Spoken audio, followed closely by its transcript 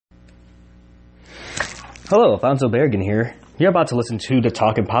Hello, Alfonso Bergen here. You're about to listen to the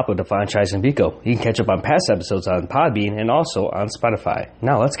Talking Pop with the Franchise and Bico. You can catch up on past episodes on Podbean and also on Spotify.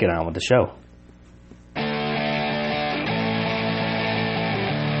 Now let's get on with the show.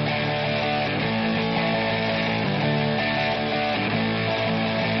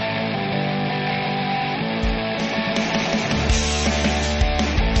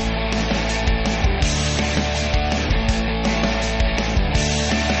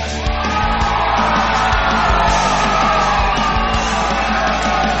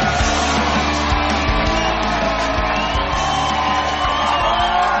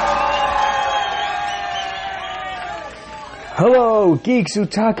 Hello, geeks,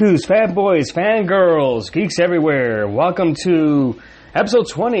 otakus, fanboys, fangirls, geeks everywhere. Welcome to episode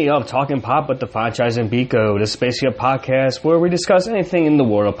 20 of Talking Pop with the Franchise and Bico. This is basically a podcast where we discuss anything in the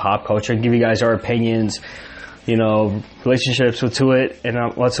world of pop culture and give you guys our opinions, relationships to it,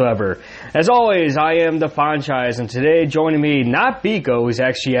 and whatsoever. As always, I am the Franchise, and today joining me, not Bico, who's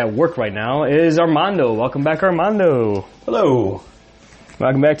actually at work right now, is Armando. Welcome back, Armando. Hello.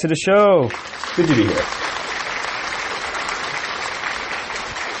 Welcome back to the show. Good to be here.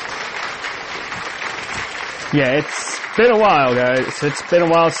 Yeah, it's been a while, guys. It's been a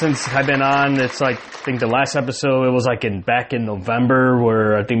while since I've been on. It's like, I think the last episode, it was like back in November,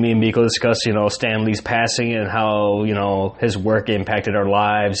 where I think me and Bico discussed, Stan Lee's passing and how, his work impacted our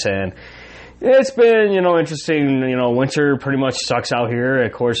lives. And it's been, interesting. Winter pretty much sucks out here.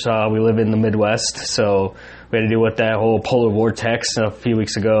 Of course, we live in the Midwest, so we had to deal with that whole polar vortex a few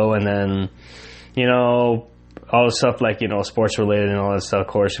weeks ago. And then, all the stuff like, sports related and all that stuff. Of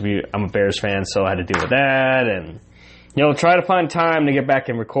course, I'm a Bears fan, so I had to deal with that. And, try to find time to get back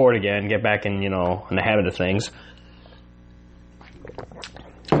and record again, get back in, in the habit of things.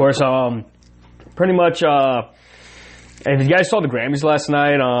 Of course, pretty much, if you guys saw the Grammys last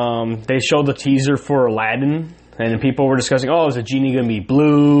night, they showed the teaser for Aladdin. And people were discussing, is the genie going to be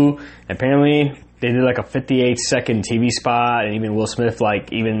blue? And apparently, they did like a 58-second TV spot. And even Will Smith,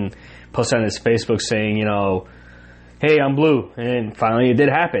 even posted on his Facebook saying, hey, I'm blue. And finally it did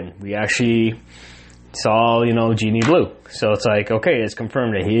happen. We actually saw, Genie blue. So it's like, okay, it's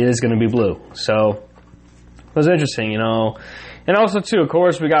confirmed that he is going to be blue. So it was interesting, And also, too, of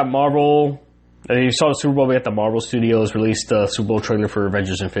course, we got Marvel. You saw the Super Bowl. We got the Marvel Studios released the Super Bowl trailer for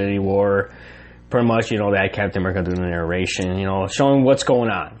Avengers Infinity War. Pretty much, they had Captain America doing the narration, showing what's going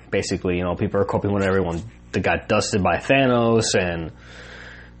on. Basically, people are coping with everyone that got dusted by Thanos and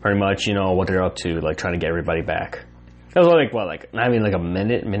pretty much, what they're up to, trying to get everybody back. It was a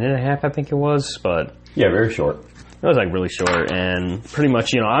minute and a half, I think it was, but... Yeah, very short. It was, really short, and pretty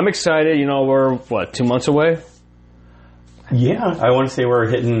much, I'm excited, we're, 2 months away? Yeah, I want to say we're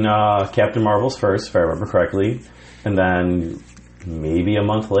hitting Captain Marvel's first, if I remember correctly, and then maybe a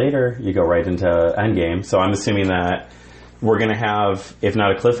month later, you go right into Endgame, so I'm assuming that we're going to have, if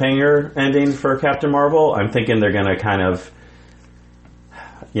not a cliffhanger ending for Captain Marvel, I'm thinking they're going to kind of,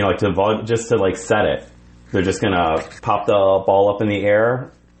 just to set it. They're just going to pop the ball up in the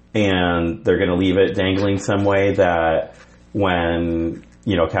air, and they're going to leave it dangling some way that when,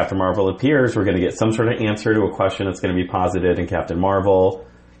 Captain Marvel appears, we're going to get some sort of answer to a question that's going to be posited in Captain Marvel.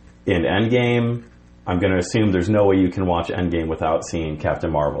 In Endgame, I'm going to assume there's no way you can watch Endgame without seeing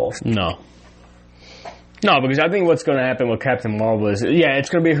Captain Marvel. No, because I think what's going to happen with Captain Marvel is, it's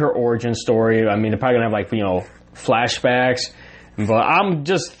going to be her origin story. I mean, they're probably going to have, flashbacks. But I'm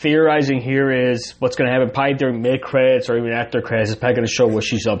just theorizing here is what's going to happen probably during mid-credits or even after credits. It's probably going to show what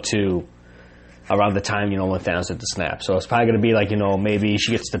she's up to around the time, when Thanos hit the snap. So it's probably going to be maybe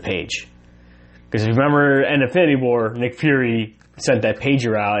she gets the page. Because if you remember in Infinity War, Nick Fury sent that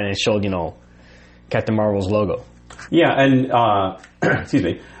pager out and it showed, Captain Marvel's logo. Yeah, and, excuse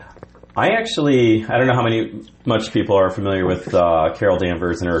me. I don't know much people are familiar with Carol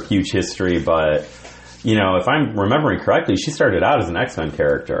Danvers and her huge history, but... if I'm remembering correctly, she started out as an X-Men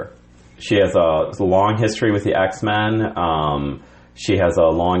character. She has a long history with the X-Men. She has a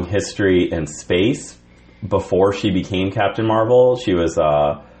long history in space. Before she became Captain Marvel, she was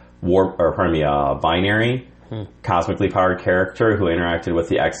a binary, cosmically powered character who interacted with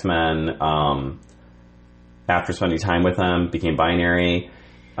the X-Men after spending time with them, became binary,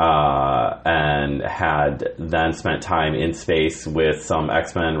 and had then spent time in space with some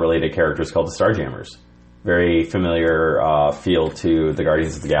X-Men related characters called the Starjammers. Very familiar feel to the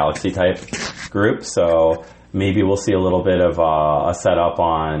Guardians of the Galaxy type group. So maybe we'll see a little bit of a setup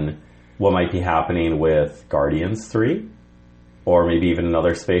on what might be happening with Guardians 3, or maybe even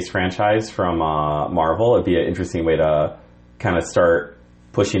another space franchise from Marvel. It'd be an interesting way to kind of start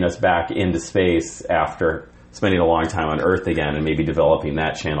pushing us back into space after spending a long time on Earth again and maybe developing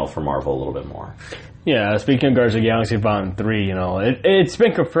that channel for Marvel a little bit more. Yeah, speaking of Guardians of the Galaxy Volume 3, you know, it's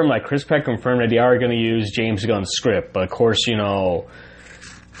been confirmed, like Chris Pratt confirmed that they are going to use James Gunn's script, but of course, you know,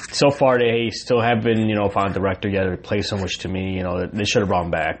 so far they still haven't, you know, found a director yet to replace him, which to me, you know, they should have brought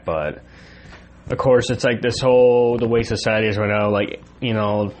him back, but of course it's like this whole, the way society is right now, like, you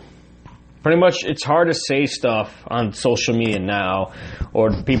know, pretty much it's hard to say stuff on social media now,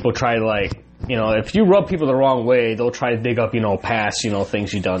 or people try to like, you know, if you rub people the wrong way, they'll try to dig up, you know, past, you know,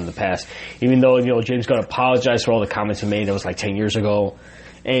 things you've done in the past. Even though, you know, James Gunn apologized for all the comments he made that was like 10 years ago.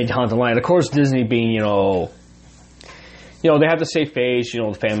 And down the line, of course, Disney being, you know, they have to save face, you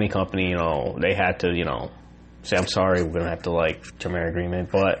know, the family company, you know, they had to, you know, say, I'm sorry, we're going to have to, like, term our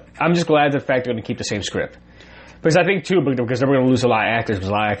agreement. But I'm just glad the fact they're going to keep the same script. Because I think, too, because they're going to lose a lot of actors, because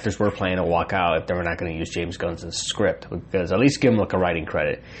a lot of actors were planning to walk out if they were not going to use James Gunn's script. Because at least give him, like, a writing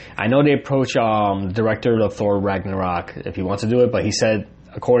credit. I know they approached the director of Thor Ragnarok if he wants to do it, but he said,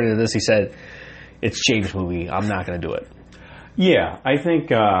 according to this, he said, it's James' movie. I'm not going to do it. Yeah, I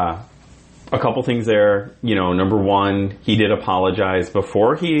think a couple things there. You know, number one, he did apologize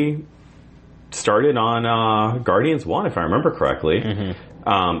before he started on Guardians 1, if I remember correctly. Mm-hmm.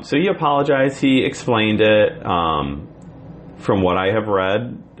 So he apologized. He explained it. From what I have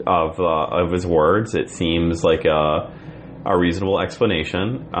read of his words, it seems like a reasonable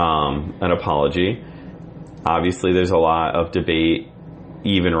explanation, an apology. Obviously, there's a lot of debate,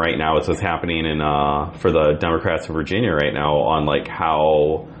 even right now, with what's happening for the Democrats in Virginia right now on like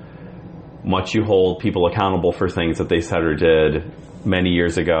how much you hold people accountable for things that they said or did many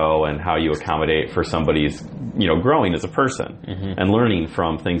years ago, and how you accommodate for somebody's, you know, growing as a person mm-hmm. and learning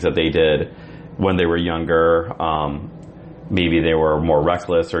from things that they did when they were younger. Maybe they were more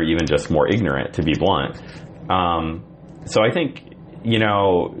reckless or even just more ignorant, to be blunt. So I think, you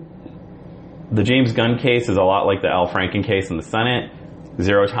know, the James Gunn case is a lot like the Al Franken case in the Senate.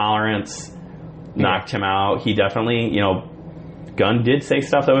 Zero tolerance, knocked him out. He definitely, you know, Gunn did say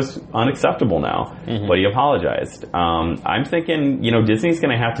stuff that was unacceptable now, mm-hmm. but he apologized. I'm thinking, you know, Disney's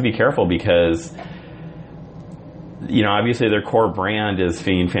going to have to be careful because, you know, obviously their core brand is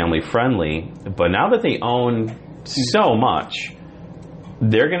being family friendly, but now that they own so much,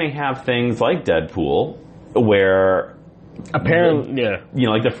 they're going to have things like Deadpool where apparently, yeah, you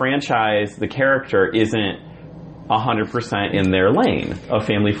know, like the franchise, the character isn't 100% in their lane of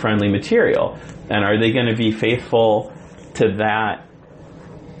family friendly material. And are they going to be faithful to that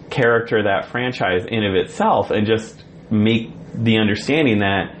character, that franchise in of itself, and just make the understanding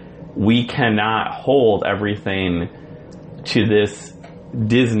that we cannot hold everything to this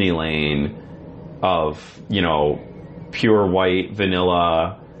Disney lane of, you know, pure white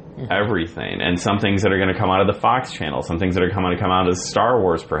vanilla everything, and some things that are going to come out of the Fox channel, some things that are going to come out of Star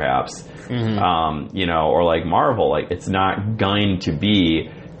Wars perhaps, mm-hmm. You know, or like Marvel. Like, it's not going to be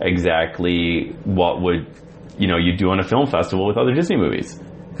exactly what would, you know, you do on a film festival with other Disney movies.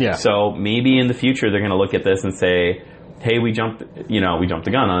 Yeah. So maybe in the future they're going to look at this and say, hey, we jumped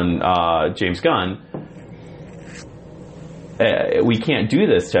the gun on James Gunn. We can't do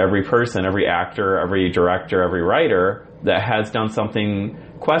this to every person, every actor, every director, every writer that has done something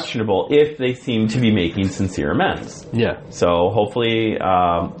questionable if they seem to be making sincere amends. Yeah. So hopefully,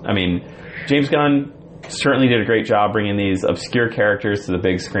 I mean, James Gunn certainly did a great job bringing these obscure characters to the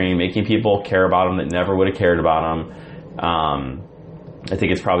big screen, making people care about them that never would have cared about them. I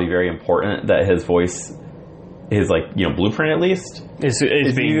think it's probably very important that his voice, his, like, you know, blueprint at least, is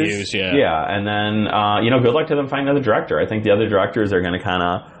being used. Yeah. Yeah, and then you know, good luck to them finding another director. I think the other directors are going to kind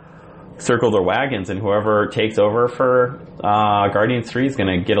of circle their wagons, and whoever takes over for Guardians 3 is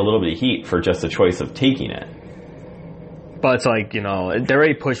going to get a little bit of heat for just the choice of taking it. But it's like, you know, they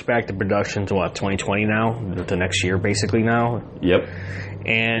already pushed back the production to, what, 2020 now? The next year, basically, now. Yep.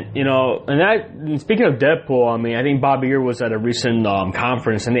 And, you know, and speaking of Deadpool, I mean, I think Bob Iger was at a recent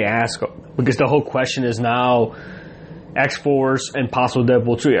conference, and they asked, because the whole question is now, X-Force and possible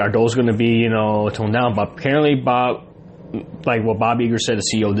Deadpool 2, are those going to be, you know, toned down? But apparently like what Bob Iger said, the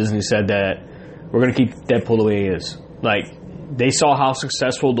CEO of Disney, said that we're going to keep Deadpool the way it is. Like, they saw how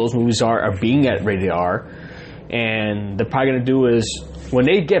successful those movies are being at rated R, and they're probably going to do is, when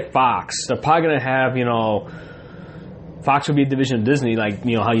they get Fox, they're probably going to have, you know, Fox will be a division of Disney, like,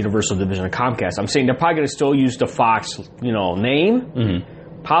 you know, how Universal division of Comcast. I'm saying they're probably going to still use the Fox, you know, name,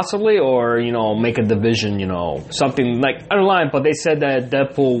 mm-hmm. possibly, or, you know, make a division, you know, something like underline. But they said that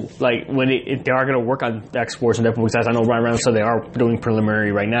Deadpool, like, when they are going to work on X-Force and Deadpool, because I know Ryan Reynolds said they are doing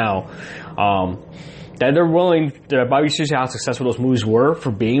preliminary right now, that they're willing, Bobby sees how successful those movies were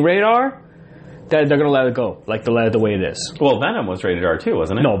for being rated R. that they're gonna let it go, like to let it the way it is. Well, Venom was rated R too,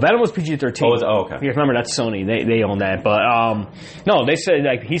 wasn't it? No, Venom was PG-13. Okay. You remember that's Sony. They own that. But no, they said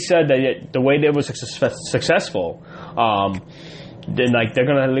he said that the way it was successful, then like they're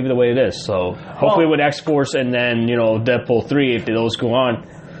gonna leave it the way it is. So hopefully with X-Force and then Deadpool 3, if those go on,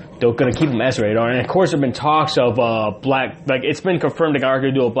 they're gonna keep them as rated R. And of course, there've been talks of it's been confirmed they're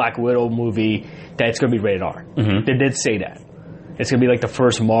gonna do a Black Widow movie that's gonna be rated R. Mm-hmm. They did say that. It's going to be like the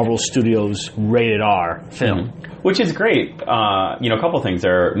first Marvel Studios rated R film. Mm-hmm. Which is great. A couple things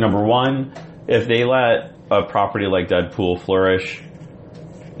there. Number one, if they let a property like Deadpool flourish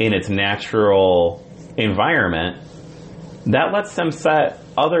in its natural environment, that lets them set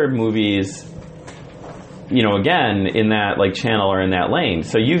other movies, again, in that like channel or in that lane.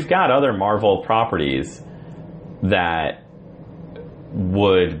 So you've got other Marvel properties that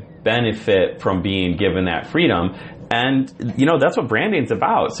would benefit from being given that freedom. And, that's what branding's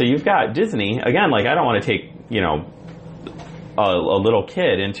about. So you've got Disney. Again, like, I don't want to take, a little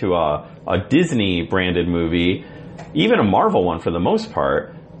kid into a Disney-branded movie, even a Marvel one for the most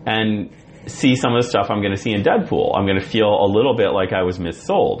part, and see some of the stuff I'm going to see in Deadpool. I'm going to feel a little bit like I was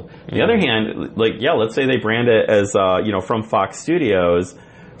missold. On the other hand, let's say they brand it as, from Fox Studios,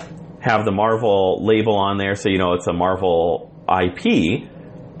 have the Marvel label on there so it's a Marvel IP.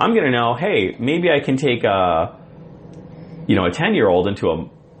 I'm going to know, hey, maybe I can take a 10-year-old into a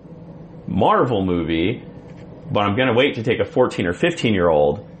Marvel movie, but I'm going to wait to take a 14 or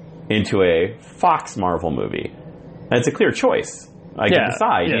 15-year-old into a Fox Marvel movie. And it's a clear choice. I can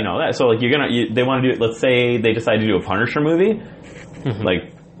decide, that. So, they want to do it. Let's say they decide to do a Punisher movie. Mm-hmm.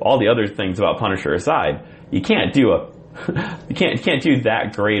 Like, all the other things about Punisher aside, you can't do you can't do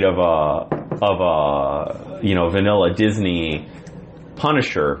that great of a vanilla Disney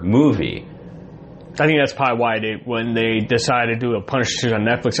Punisher movie. I think that's probably why when they decided to do a Punisher on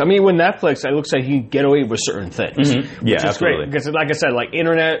Netflix. I mean, with Netflix, it looks like you can get away with certain things. Mm-hmm. Yeah, which is absolutely. Great because, like I said, like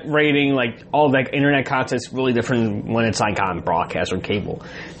internet rating, like all that internet content's really different when it's like on broadcast or cable.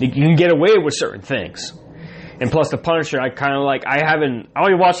 You can get away with certain things. And plus, the Punisher, I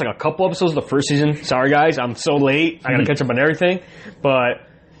only watched like a couple episodes of the first season. Sorry, guys, I'm so late. I gotta catch up on everything. But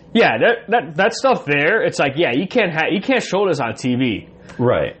yeah, that stuff there, it's like, you can't show this on TV.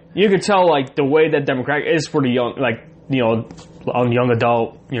 Right. You could tell, like, the way that demographic is for the young, like, on young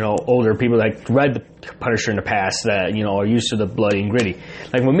adult, older people that read the Punisher in the past that, are used to the bloody and gritty.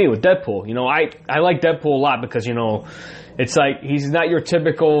 Like with me, with Deadpool, I like Deadpool a lot because, it's like he's not your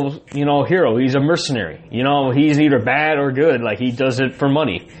typical, hero. He's a mercenary. He's either bad or good. Like, he does it for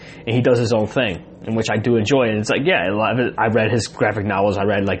money. And he does his own thing, in which I do enjoy. And it's like, I read his graphic novels. I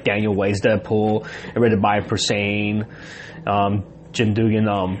read, like, Daniel Way's Deadpool. I read it by Persane. Jim Dugan,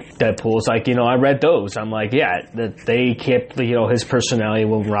 Deadpool. It's like, I read those. I'm like, that they kept, his personality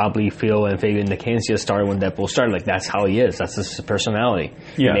when Rob Liefeld and Fabian Nicieza started when Deadpool started. Like, that's how he is. That's his personality.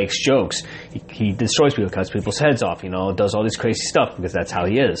 Yeah. He makes jokes. He destroys people, cuts people's heads off, does all this crazy stuff because that's how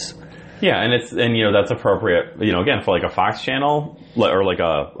he is. Yeah, and that's appropriate, again, for like a Fox channel or like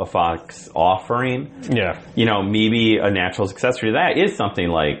a Fox offering. Yeah. Maybe a natural successor to that is something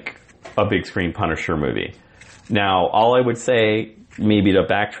like a big screen Punisher movie. Now, all I would say, maybe to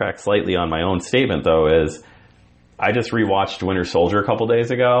backtrack slightly on my own statement, though, is I just rewatched Winter Soldier a couple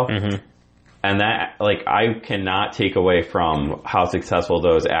days ago. Mm-hmm. And that, I cannot take away from how successful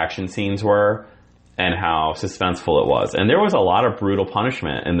those action scenes were and how suspenseful it was. And there was a lot of brutal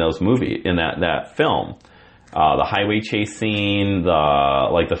punishment in those movies, in that film. The highway chase scene,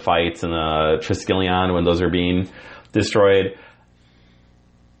 the fights in the Triskelion when those are being destroyed.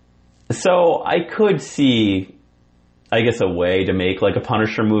 So I could see, I guess, a way to make like a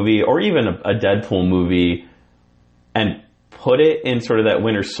Punisher movie or even a Deadpool movie and put it in sort of that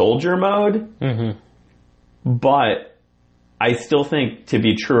Winter Soldier mode. Mm-hmm. But I still think to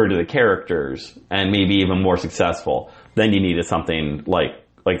be truer to the characters and maybe even more successful, then you needed something like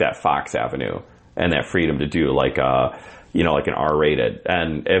that Fox Avenue and that freedom to do like an R-rated.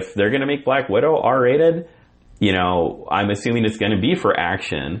 And if they're going to make Black Widow R-rated, I'm assuming it's going to be for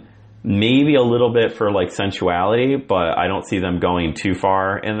action. Maybe a little bit for like sensuality, but I don't see them going too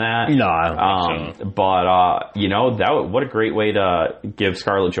far in that. No, I don't think so. But what a great way to give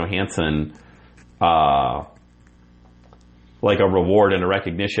Scarlett Johansson like a reward and a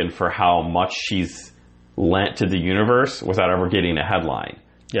recognition for how much she's lent to the universe without ever getting a headline.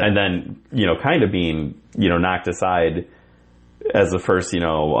 Yeah. And then, kind of being, knocked aside as the first,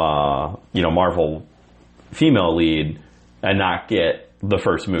 Marvel female lead and not get the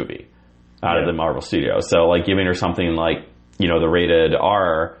first movie out of the Marvel Studios. So, like, giving her something like, the rated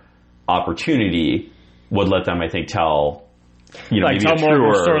R opportunity would let them, I think, tell like maybe tell a more of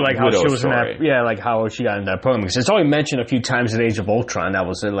truer her story, like how widow she was story. in that, like how she got in that program. Because it's only mentioned a few times in Age of Ultron. That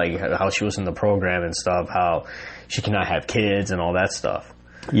was it, like how she was in the program and stuff. How she cannot have kids and all that stuff.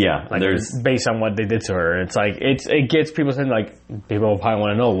 Yeah, Like there's based on what they did to her. It's like it gets people saying like people probably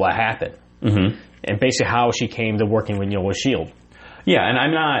want to know what happened and basically how she came to working with Shield. Yeah, and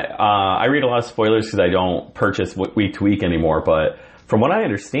I'm not. I read a lot of spoilers because I don't purchase week to week anymore. But from what I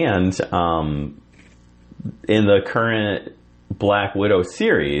understand, in the current Black Widow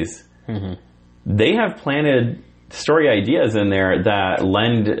series, they have planted story ideas in there that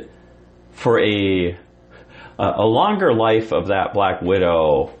lend for a longer life of that Black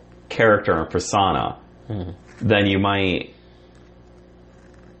Widow character and persona than you might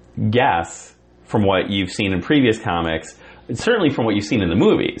guess from what you've seen in previous comics. Certainly from what you've seen in the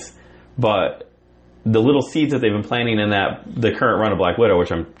movies, but the little seeds that they've been planting in the current run of Black Widow,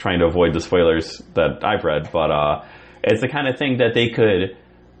 which I'm trying to avoid the spoilers that I've read, but it's the kind of thing that they could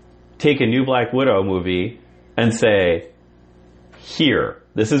take a new Black Widow movie and say, here,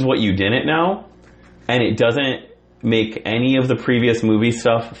 this is what you didn't know, and it doesn't make any of the previous movie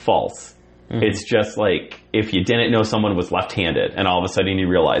stuff false. It's just like if you didn't know someone was left-handed and all of a sudden you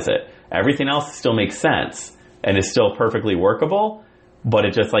realize it. Everything else still makes sense and is still perfectly workable, but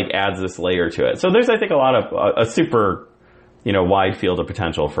it just like adds this layer to it. So there's, I think, a lot of a super, wide field of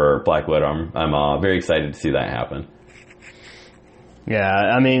potential for Black Widow. I'm very excited to see that happen. Yeah,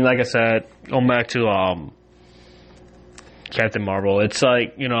 I mean, like I said, going back to Captain Marvel, it's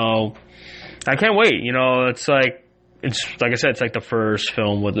like, I can't wait. It's like I said, it's like the first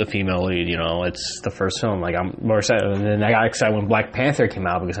film with a female lead. It's the first film. Like I'm more excited, and then I got excited when Black Panther came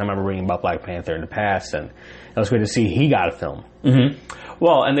out because I remember reading about Black Panther in the past, and it was good to see he got a film.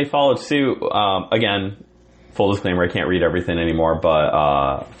 Well, and they followed suit. Again, full disclaimer: I can't read everything anymore,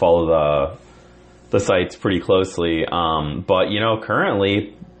 but follow the sites pretty closely. But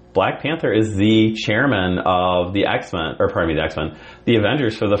currently, Black Panther is the chairman of the the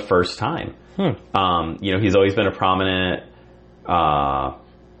Avengers for the first time. He's always been a prominent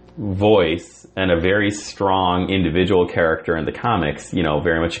voice and a very strong individual character in the comics,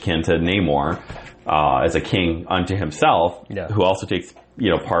 very much akin to Namor as a king unto himself, who also takes,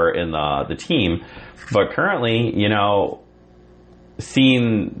 part in the team. But currently,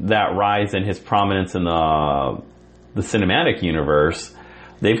 seeing that rise in his prominence in the cinematic universe,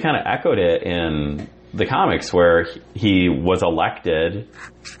 they've kind of echoed it in the comics where he was elected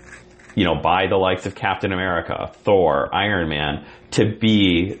by the likes of Captain America, Thor, Iron Man, to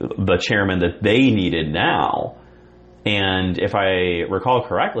be the chairman that they needed now. And if I recall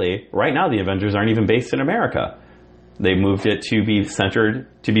correctly, right now the Avengers aren't even based in America. They moved it to be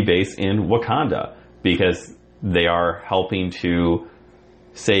based in Wakanda because they are helping to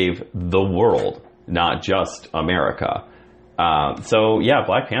save the world, not just America.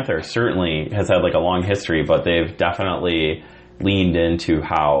 Black Panther certainly has had like a long history, but they've definitely leaned into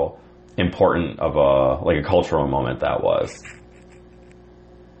how important of a cultural moment that was.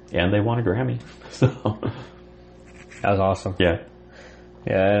 And they won a Grammy. So that was awesome. Yeah.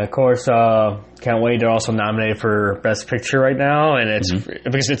 Yeah, and of course, can't wait. They're also nominated for Best Picture right now, and it's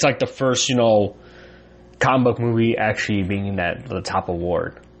because it's like the first, comic book movie actually being the top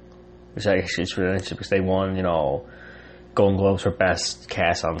award. Which actually it's really interesting because they won, Golden Globes for Best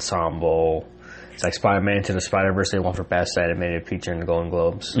Cast Ensemble. It's like Spider-Man Into the Spider-Verse. They won for Best Animated Feature in the Golden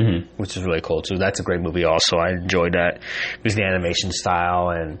Globes, which is really cool too. That's a great movie. Also, I enjoyed that because the animation style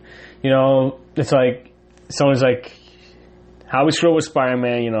and it's like someone's like how we screw with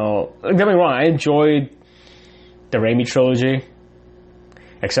Spider-Man. Don't get me wrong, I enjoyed the Raimi trilogy,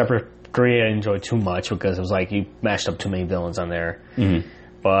 except for 3. I enjoyed too much because it was like you mashed up too many villains on there.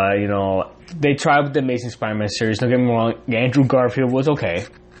 But they tried with the Amazing Spider-Man series. Don't get me wrong, Andrew Garfield was okay.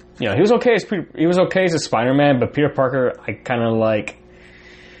 He was okay as a Spider-Man, but Peter Parker, I kind of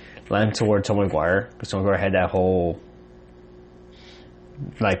leaned toward Tobey Maguire because Tobey Maguire had that whole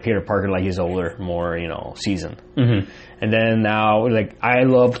Peter Parker, he's older, more seasoned. And then now, I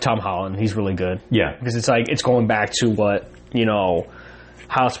love Tom Holland. He's really good. Yeah, because it's going back to what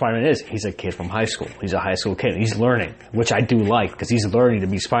how Spider-Man is. He's a kid from high school. He's a high school kid. He's learning, which I do like because he's learning to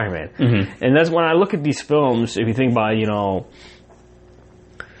be Spider-Man. And that's when I look at these films. If you think about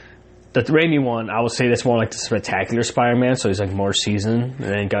the Raimi one, I would say that's more like the spectacular Spider-Man, so he's more seasoned.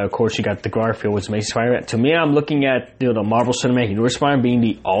 And then, of course, you got the Garfield, which makes Spider-Man. To me, I'm looking at the Marvel Cinematic Universe Spider-Man being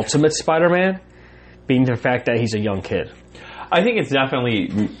the ultimate Spider-Man, being the fact that he's a young kid. I think it's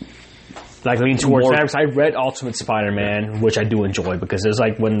definitely leaning towards that because I read Ultimate Spider-Man, which I do enjoy because it was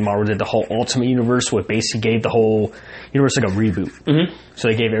when Marvel did the whole Ultimate Universe, where it basically gave the whole universe a reboot. So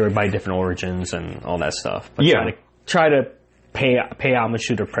they gave everybody different origins and all that stuff. But try to pay homage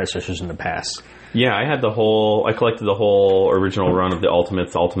to their predecessors in the past. Yeah, I collected the whole original run of the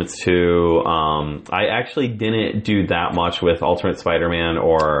Ultimates 2. I actually didn't do that much with Ultimate Spider-Man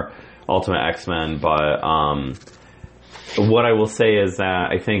or Ultimate X-Men, but what I will say is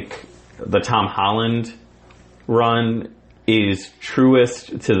that I think the Tom Holland run is truest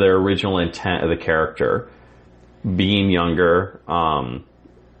to the original intent of the character, being younger, and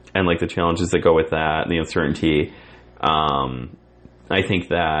like the challenges that go with that, and the uncertainty. I think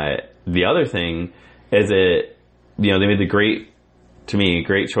that the other thing is they made the great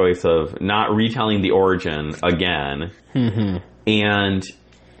choice of not retelling the origin again. Mm-hmm. And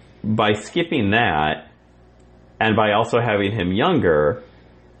by skipping that, and by also having him younger,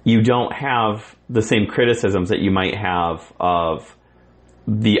 you don't have the same criticisms that you might have of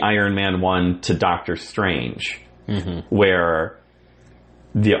the Iron Man 1 to Doctor Strange, where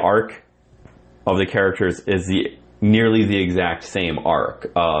the arc of the characters is nearly the exact same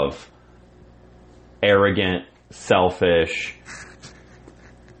arc of arrogant, selfish,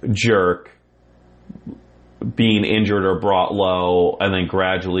 jerk, being injured or brought low, and then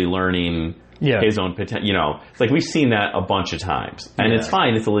gradually learning his own potential. It's like we've seen that a bunch of times. And it's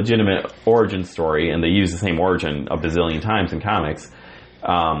fine, it's a legitimate origin story, and they use the same origin a bazillion times in comics.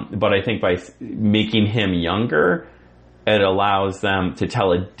 But I think by making him younger, it allows them to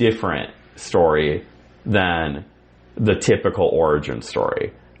tell a different story than the typical origin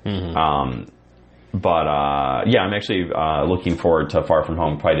story. I'm actually looking forward to Far From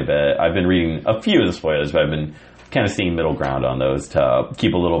Home quite a bit. I've been reading a few of the spoilers, but I've been kind of seeing middle ground on those to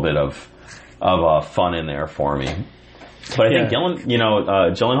keep a little bit of fun in there for me. But I think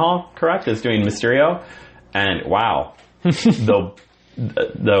Gyllenhaal, correct, is doing Mysterio, and wow,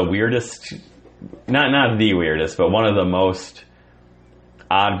 the weirdest, not the weirdest, but one of the most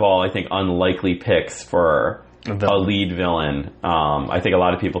oddball, I think, unlikely picks for a lead villain. I think a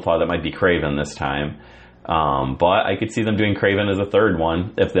lot of people thought that might be Kraven this time, but I could see them doing Kraven as a third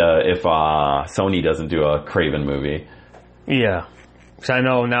one if Sony doesn't do a Kraven movie. Yeah, because I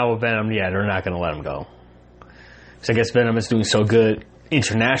know now with Venom, they're not going to let him go. Because I guess Venom is doing so good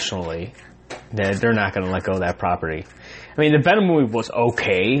internationally that they're not going to let go of that property. I mean, the Venom movie was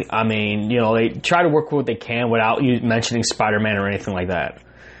okay. I mean, they try to work with what they can without you mentioning Spider-Man or anything like that.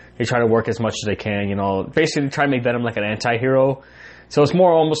 They try to work as much as they can, basically try to make Venom like an anti-hero. So it's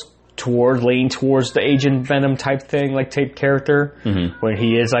more almost leaning towards the Agent Venom type thing, like type character, when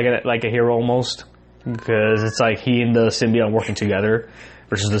he is like a hero almost. Because it's like he and the symbiote working together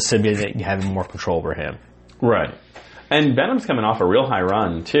versus the symbiote having more control over him. Right. And Venom's coming off a real high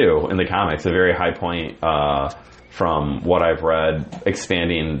run, too, in the comics. A very high point from what I've read,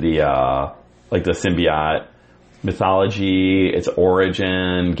 expanding the symbiote mythology, its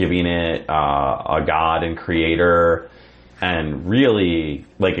origin, giving it a god and creator, and really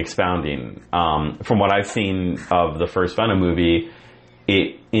expounding. From what I've seen of the first Venom movie,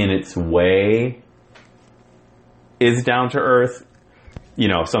 it in its way is down to earth.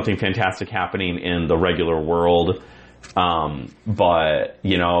 Something fantastic happening in the regular world, but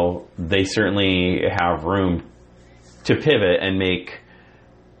they certainly have room to pivot and make,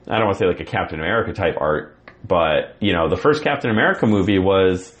 I don't want to say a Captain America type art, but, the first Captain America movie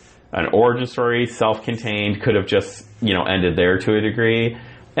was an origin story, self-contained, could have just, ended there to a degree.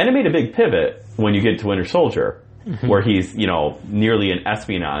 And it made a big pivot when you get to Winter Soldier, where he's, nearly an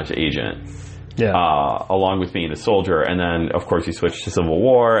espionage agent, along with being a soldier. And then, of course, you switch to Civil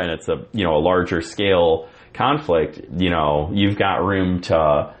War, and it's a larger scale conflict. You've got room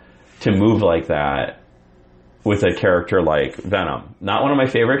to move like that with a character like Venom. Not one of my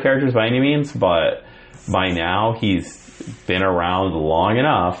favorite characters by any means, but by now he's been around long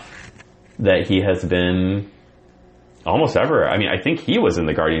enough that he has been almost ever. I mean, I think he was in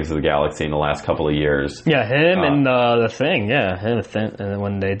the Guardians of the Galaxy in the last couple of years. Yeah, him and the Thing. Yeah, him and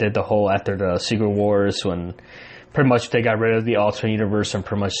when they did the whole after the Secret Wars, when pretty much they got rid of the alternate universe, and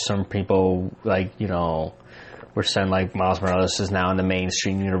pretty much some people were saying Miles Morales is now in the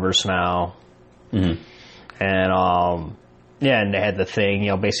mainstream universe now. And and they had the Thing,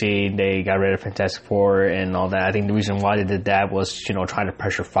 basically they got rid of Fantastic Four and all that. I think the reason why they did that was, trying to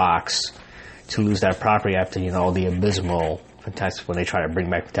pressure Fox to lose that property after, the abysmal Fantastic, when they tried to bring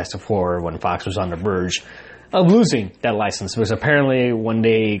back Fantastic Four, when Fox was on the verge of losing that license. Because apparently when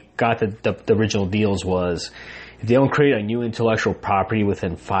they got the original deals was, if they don't create a new intellectual property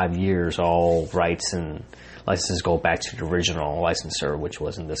within 5 years, all rights and licenses go back to the original licensor, which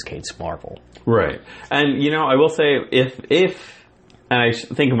was in this case Marvel. Right. And I will say if and I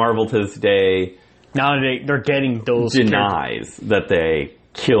think Marvel to this day now they're getting those denies that they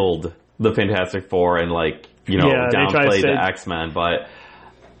killed the Fantastic Four and Yeah, they try to downplay say- the X-Men, but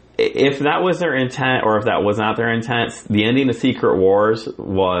if that was their intent, or if that was not their intent, the ending of Secret Wars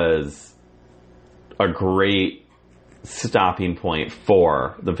was a great stopping point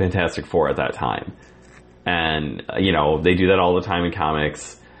for the Fantastic Four at that time. And, they do that all the time in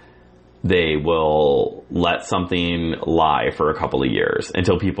comics. They will let something lie for a couple of years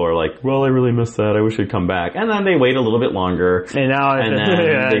until people are like, well, I really missed that. I wish it'd come back. And then they wait a little bit longer. And now then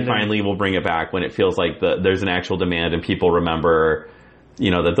they finally will bring it back when it feels like there's an actual demand and people remember,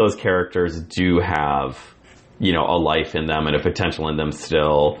 that those characters do have, a life in them and a potential in them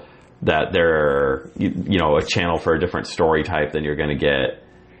still, that they're, a channel for a different story type than you're going to get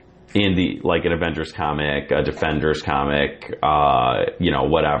in an Avengers comic, a Defenders comic,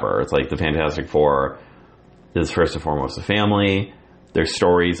 whatever. It's like the Fantastic Four is first and foremost a family. Their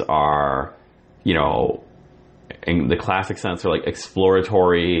stories are, in the classic sense, they're like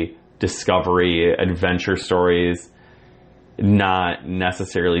exploratory, discovery, adventure stories, not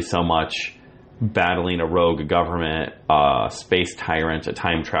necessarily so much battling a rogue government, a space tyrant, a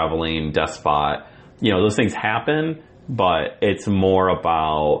time-traveling despot. Those things happen, but it's more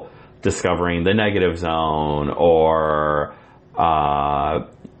about discovering the negative zone or,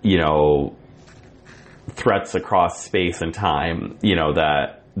 threats across space and time,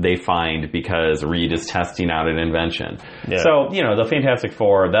 that they find because Reed is testing out an invention. Yeah. So, the Fantastic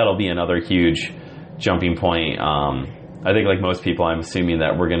Four, that'll be another huge jumping point. I think like most people, I'm assuming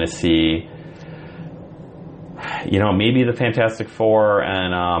that we're going to see, maybe the Fantastic Four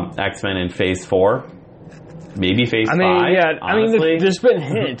and X-Men in Phase 4. Maybe Phase 5, honestly. There's been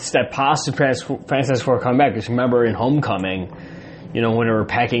hints that possibly Fantastic Four come back. Because remember in Homecoming, when they were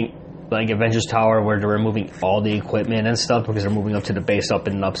packing like Avengers Tower, where they were moving all the equipment and stuff because they're moving up to the base up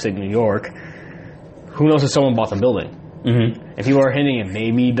in upstate New York. Who knows if someone bought the building? Mm-hmm. If people are hinting at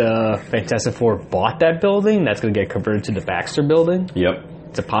maybe the Fantastic Four bought that building, that's going to get converted to the Baxter building. Yep.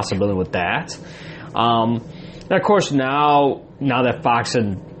 It's a possibility with that. And of course, now that Fox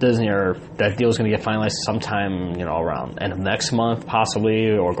and Disney that deal's going to get finalized sometime, around end of next month, possibly,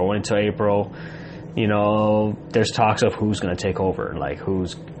 or going into April. There's talks of who's going to take over,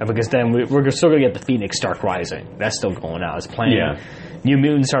 because then we're still going to get the Phoenix Dark Rising. That's still going out. It's playing. Yeah. New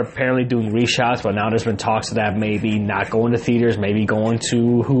Mutants are apparently doing reshots, but now there's been talks of that maybe not going to theaters, maybe going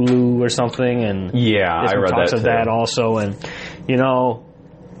to Hulu or something. And I read talks that of too. that also, and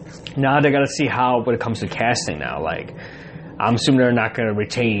now they got to see how when it comes to casting. Now, I'm assuming they're not going to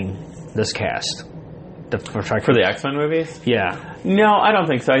retain this cast. For the X-Men movies? Yeah. No, I don't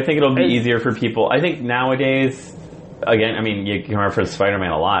think so. I think it'll be easier for people. I think nowadays, again, you can reference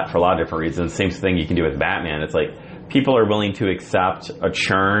Spider-Man a lot for a lot of different reasons. Same thing you can do with Batman. It's like people are willing to accept a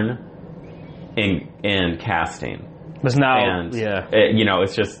churn in casting. But now, and,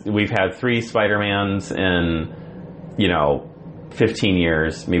 it's just, we've had 3 Spider-Mans in, 15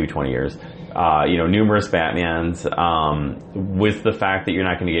 years, maybe 20 years. Numerous Batmans. With the fact that you're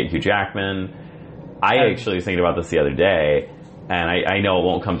not going to get Hugh Jackman. I actually was thinking about this the other day, and I know it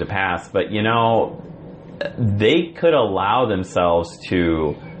won't come to pass, but, they could allow themselves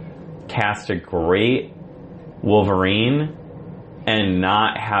to cast a great Wolverine and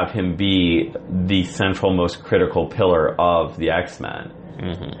not have him be the central, most critical pillar of the X-Men.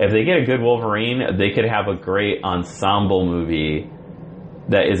 Mm-hmm. If they get a good Wolverine, they could have a great ensemble movie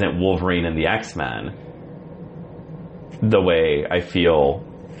that isn't Wolverine and the X-Men. The way I feel,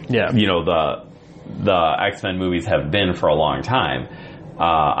 the X-Men movies have been for a long time.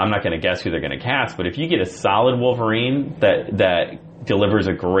 I'm not going to guess who they're going to cast, but if you get a solid Wolverine that delivers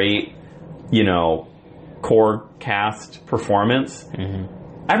a great, core cast performance,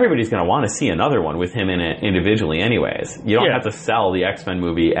 everybody's going to want to see another one with him in it individually anyways. You don't have to sell the X-Men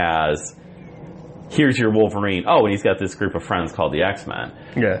movie as, here's your Wolverine. Oh, and he's got this group of friends called the X-Men.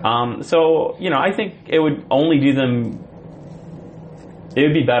 Yeah. So, I think it would only do them... It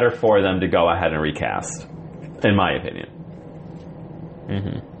would be better for them to go ahead and recast, in my opinion.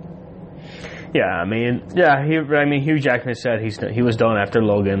 Mm-hmm. Yeah, Hugh Jackman said he was done after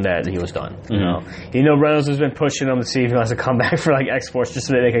Logan, that he was done. Mm-hmm. Reynolds has been pushing him to see if he wants to come back for X-Force just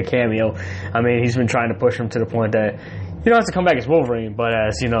to make a cameo. He's been trying to push him to the point that he don't have to come back as Wolverine, but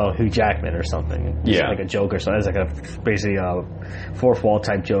as, Hugh Jackman or something. Just like a joke or something. It's basically a fourth wall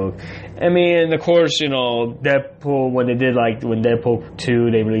type joke. Of course, Deadpool, when Deadpool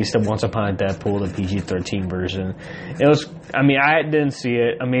 2, they released the Once Upon a Deadpool, the PG-13 version. It was, I didn't see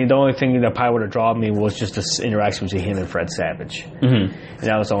it. The only thing that probably would have drawn me was just this interaction between him and Fred Savage. Mm-hmm. And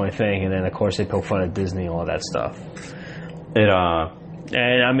that was the only thing. And then, of course, they poke fun at Disney and all that stuff. And,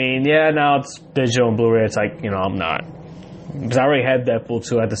 now it's digital and Blu-ray. It's I'm not. Because I already had Deadpool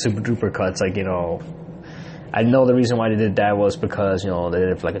 2 at the Super Duper cuts, I know the reason why they did that was because, you know, they did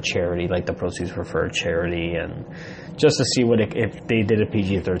it for like a charity, like the proceeds were for a charity, and just to see if they did a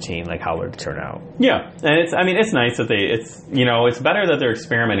PG-13, like how would it turn out. Yeah, and it's nice that it's better that they're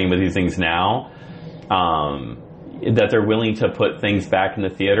experimenting with these things now, that they're willing to put things back in the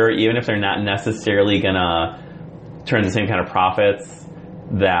theater, even if they're not necessarily gonna turn the same kind of profits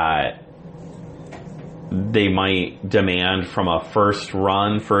that they might demand from a first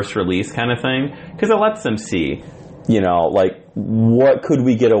release kind of thing, because it lets them see, you know, like, what could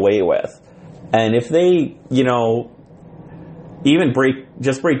we get away with? And if they, you know, even break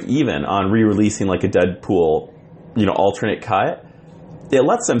even on re-releasing like a Deadpool, you know, alternate cut, it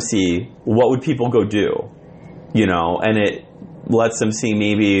lets them see what would people go do, you know, and it lets them see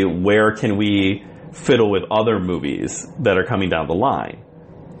maybe where can we fiddle with other movies that are coming down the line.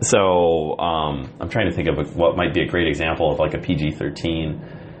 So I'm trying to think of what might be a great example of like a PG-13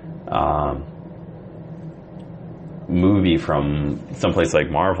 movie from someplace like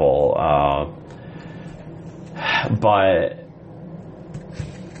Marvel, but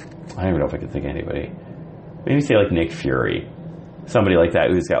I don't even know if I could think of anybody. Maybe say like Nick Fury, somebody like that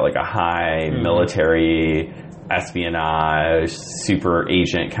who's got like a high military espionage, super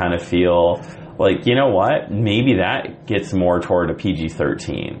agent kind of feel. Like, you know what? Maybe that gets more toward a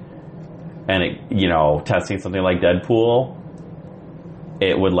PG-13. And, you know, testing something like Deadpool,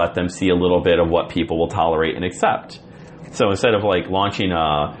 it would let them see a little bit of what people will tolerate and accept. So instead of, like, launching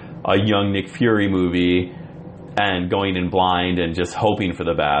a young Nick Fury movie and going in blind and just hoping for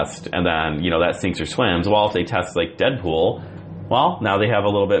the best, and then, you know, that sinks or swims, well, if they test, like, Deadpool, well, now they have a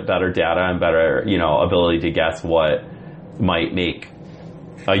little bit better data and better, you know, ability to guess what might make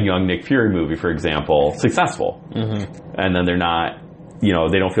a young Nick Fury movie, for example, successful. Mm-hmm. And then they're not, you know,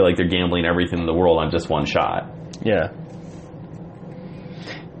 they don't feel like they're gambling everything in the world on just one shot. Yeah.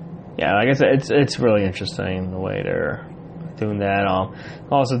 Yeah, like I said, it's really interesting the way they're doing that.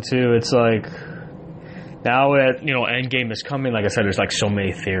 Also, too, it's like, now that, you know, Endgame is coming, like I said, there's like so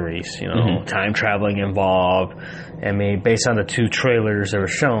many theories, you know, time traveling involved. I mean, based on the two trailers that were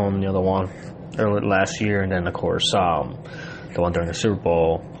shown, you know, the one early last year, and then, of course, the one during the Super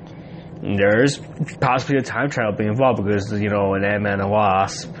Bowl, there's possibly a time travel being involved because, you know, in Ant-Man and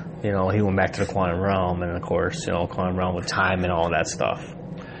Wasp, you know, he went back to the quantum realm, and of course, you know, quantum realm with time and all that stuff.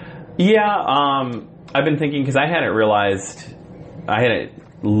 Yeah, I've been thinking, because I hadn't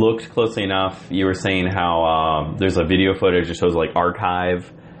looked closely enough. You were saying how there's a video footage that shows like archive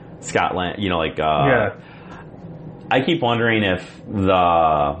Scotland, you know, like yeah. I keep wondering if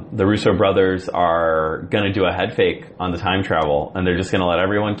the Russo brothers are going to do a head fake on the time travel, and they're just going to let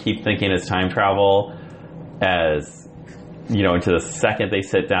everyone keep thinking it's time travel as, you know, until the second they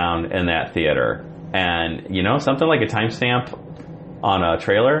sit down in that theater. And, you know, something like a timestamp on a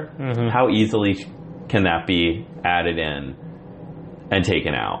trailer, how easily can that be added in and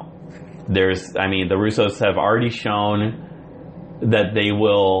taken out? The Russos have already shown that they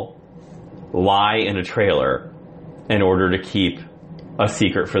will lie in a trailer in order to keep a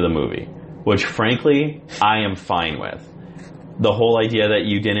secret for the movie, which frankly I am fine with. The whole idea that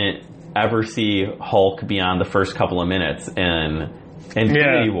you didn't ever see Hulk beyond the first couple of minutes in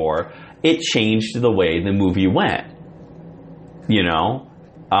Infinity War, it changed the way the movie went. You know,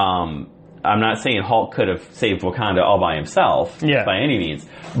 I'm not saying Hulk could have saved Wakanda all by himself by any means,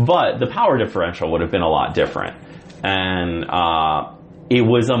 but the power differential would have been a lot different, and it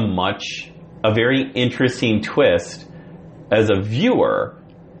was a very interesting twist as a viewer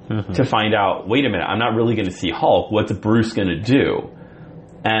to find out, wait a minute, I'm not really going to see Hulk. What's Bruce going to do?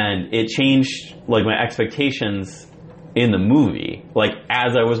 And it changed like my expectations in the movie, like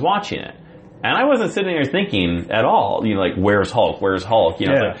as I was watching it. And I wasn't sitting there thinking at all, you know, like, where's Hulk? Where's Hulk? You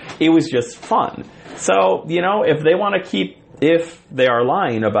know, like, it was just fun. So, you know, if they want to if they are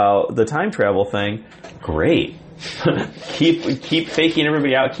lying about the time travel thing, great. keep faking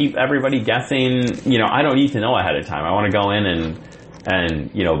everybody out, keep everybody guessing. You know, I don't need to know ahead of time. I want to go in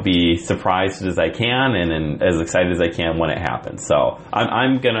and you know, be surprised as I can and as excited as I can when it happens. So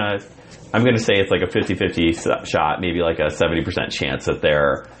I'm gonna say it's like a 50-50 shot, maybe like a 70% chance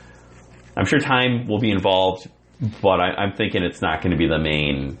that I'm sure time will be involved, but I'm thinking it's not going to be the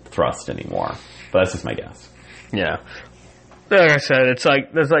main thrust anymore. But that's just my guess. Yeah. Like I said, it's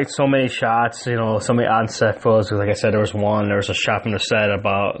like there's like so many shots, you know, so many on-set photos. Like I said, there was a shot from the set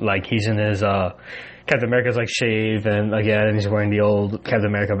about like he's in his Captain America's like shaved, and again he's wearing the old Captain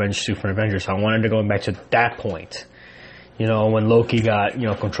America Avengers suit from Avengers. So I wanted to go back to that point, you know, when Loki got, you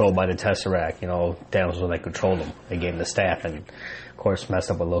know, controlled by the Tesseract. You know, Thanos was like controlled him. They gave him the staff, and of course messed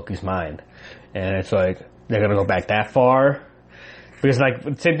up with Loki's mind. And it's like they're gonna go back that far. Because like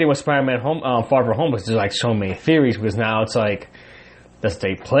same thing with Spider-Man Far From Home, because there's like so many theories. Because now it's like, does it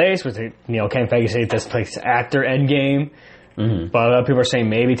take place? Was it, Kevin Feige say it does place after Endgame? Mm-hmm. But a lot of people are saying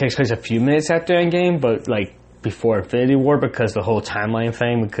maybe it takes place a few minutes after Endgame, but like before Infinity War, because the whole timeline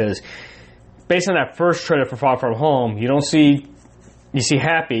thing. Because based on that first trailer for Far From Home, you see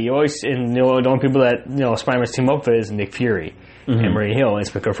Happy. You always, and the only people that Spider-Man's team up with is Nick Fury and Maria Hill, and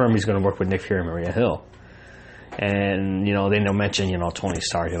it's been confirmed he's going to work with Nick Fury and Maria Hill. And they don't mention Tony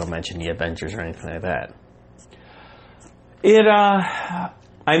Stark. They don't mention the Avengers or anything like that.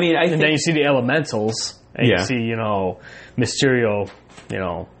 I mean, I think... And then you see the Elementals, and you see, Mysterio,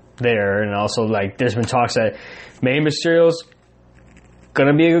 there, and also, like, there's been talks that maybe Mysterio's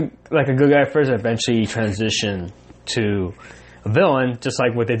gonna be a good guy first, and eventually transition to a villain, just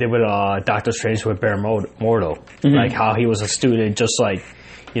like what they did with Doctor Strange with Baron Mordo. Mm-hmm. Like, how he was a student, just like,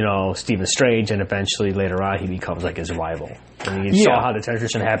 Stephen Strange, and eventually later on he becomes, like, his rival. And you saw how the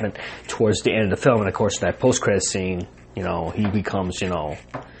transition happened towards the end of the film, and of course, that post-credit scene, he becomes,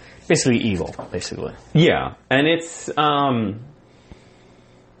 basically evil, basically. Yeah, and it's, the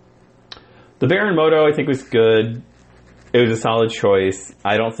Baron Mordo, I think, was good. It was a solid choice.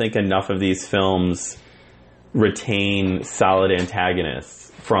 I don't think enough of these films retain solid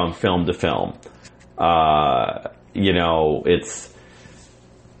antagonists from film to film. It's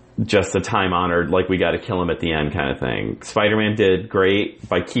just a time-honored, like, we got to kill him at the end kind of thing. Spider-Man did great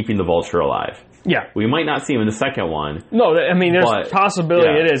by keeping the Vulture alive. Yeah. We might not see him in the second one. No, I mean, there's a possibility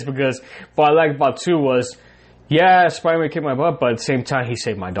it is, because what I liked about 2 was, Spider-Man kicked my butt, but at the same time, he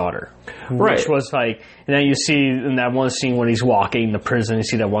saved my daughter. Right. Which was like, and then you see in that one scene when he's walking the prison, you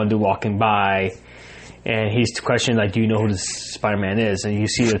see that one dude walking by, and he's questioning, like, do you know who this Spider-Man is? And you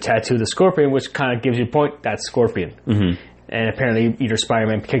see the tattoo of the Scorpion, which kind of gives you a point, that's Scorpion. Mm-hmm. And apparently, either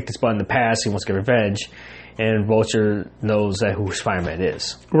Spider-Man kicked his butt in the past, he wants to get revenge, and Vulture knows who Spider-Man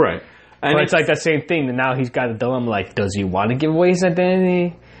is. Right. And but it's like that same thing, that now he's got a dilemma, like, does he want to give away his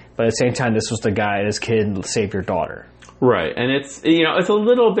identity? But at the same time, this was the guy, this kid saved your daughter. Right. And it's, it's a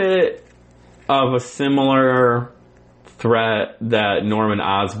little bit of a similar threat that Norman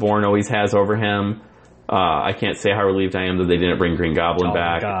Osborn always has over him. I can't say how relieved I am that they didn't bring Green Goblin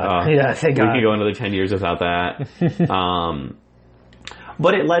back. God. Thank God. We could go another 10 years without that.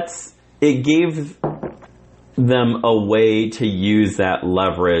 But it gave them a way to use that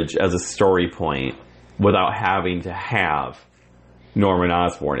leverage as a story point without having to have Norman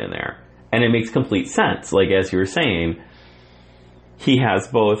Osborn in there. And it makes complete sense. Like, as you were saying, he has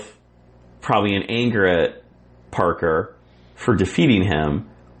both probably an anger at Parker for defeating him,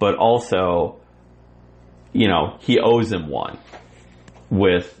 but also, he owes him one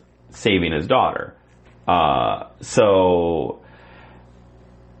with saving his daughter.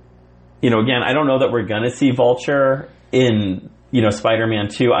 Again, I don't know that we're going to see Vulture in, Spider-Man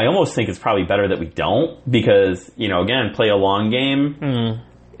 2. I almost think it's probably better that we don't, because, again, play a long game,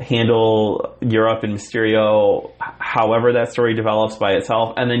 handle Europe and Mysterio however that story develops by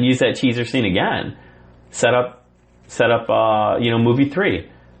itself, and then use that teaser scene again. Set up, movie 3.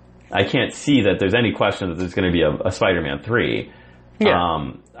 I can't see that there's any question that there's going to be a Spider-Man 3.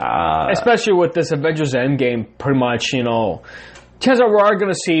 Yeah. Especially with this Avengers Endgame, pretty much, chances are we are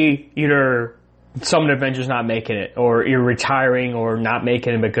going to see either some of the Avengers not making it, or either retiring or not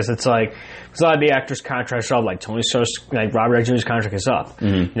making it, because it's like, a lot of the actors' contracts are up, like Tony Stark's, like Robert Downey Jr.'s contract is up.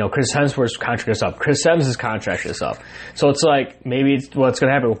 Mm-hmm. Chris Hemsworth's contract is up. Chris Evans' contract is up. So it's like, maybe what's going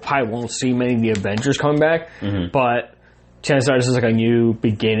to happen, we probably won't see many of the Avengers coming back, but chances are this is like a new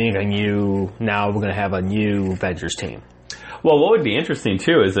beginning, now we're going to have a new Avengers team. Well, what would be interesting,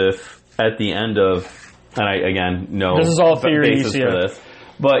 too, is if at the end of, and I, again, no this is all theories, basis for this,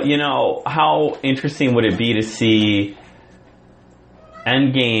 but, how interesting would it be to see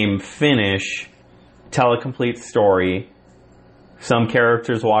Endgame finish, tell a complete story, some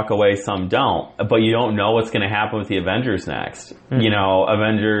characters walk away, some don't, but you don't know what's going to happen with the Avengers next. Mm-hmm.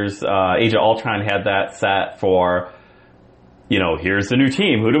 Avengers, Age of Ultron had that set for, here's the new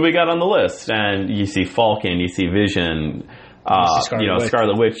team, who do we got on the list? And you see Falcon, you see Vision,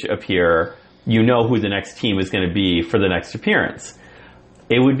 Scarlet Witch appear. You know who the next team is going to be for the next appearance.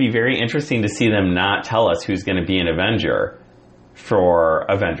 It would be very interesting to see them not tell us who's going to be an Avenger for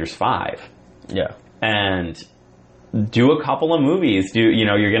Avengers 5. Yeah. And do a couple of movies.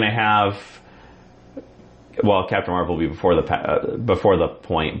 You're going to have, well, Captain Marvel will be before the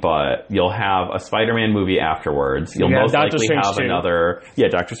point, but you'll have a Spider-Man movie afterwards. You'll most likely have another,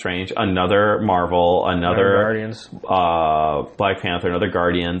 Doctor Strange, another Marvel, another Guardians, Black Panther, another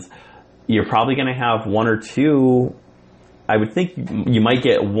Guardians. You're probably going to have one or two. I would think you might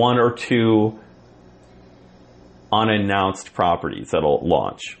get one or two unannounced properties that'll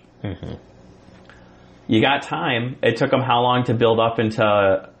launch. Mm-hmm. You got time. It took them how long to build up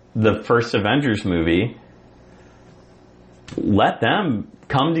into the first Avengers movie? Let them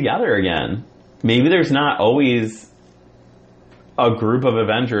come together again. Maybe there's not always a group of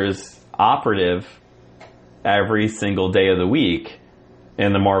Avengers operative every single day of the week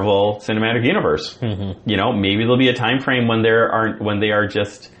in the Marvel Cinematic Universe. Mm-hmm. You know, maybe there'll be a time frame when there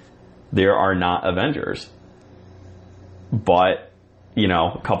are not Avengers. But, you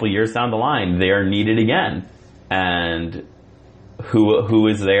know, a couple years down the line, they are needed again. And who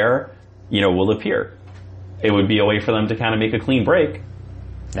is there, you know, will appear. It would be a way for them to kind of make a clean break.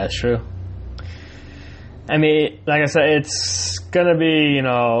 That's true. I mean, like I said, it's going to be, you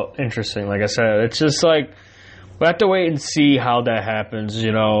know, interesting. Like I said, it's just like, we have to wait and see how that happens,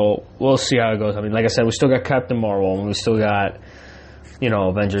 you know. We'll see how it goes. I mean, like I said, we still got Captain Marvel, and we still got, you know,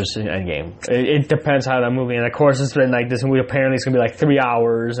 Avengers Endgame. It depends how that movie, and of course it's been like, this movie apparently it's going to be like 3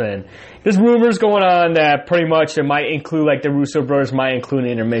 hours, and there's rumors going on that pretty much it might include, like, the Russo brothers might include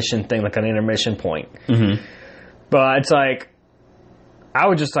an intermission thing, like an intermission point. Mm-hmm. But it's like, I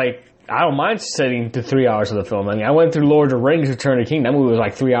would just like, I don't mind sitting through 3 hours of the film. I mean, I went through Lord of the Rings, Return of the King. That movie was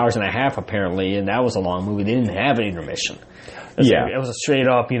like 3 hours and a half, apparently, and that was a long movie. They didn't have an intermission. It was a straight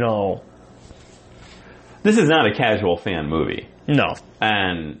up, you know. This is not a casual fan movie. No.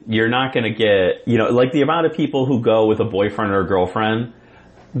 And you're not going to get, you know, like the amount of people who go with a boyfriend or a girlfriend,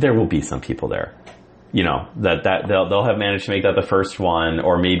 there will be some people there. You know, that they'll have managed to make that the first one,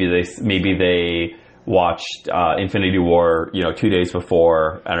 or maybe they watched Infinity War, you know, 2 days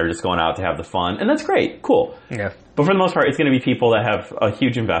before and are just going out to have the fun. And that's great. Cool. Yeah. But for the most part, it's going to be people that have a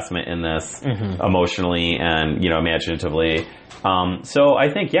huge investment in this emotionally and, you know, imaginatively. So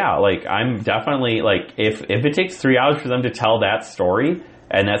I think, yeah, like, I'm definitely, like, if it takes 3 hours for them to tell that story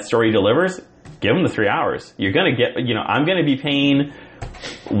and that story delivers, give them the 3 hours. You're going to get, you know, I'm going to be paying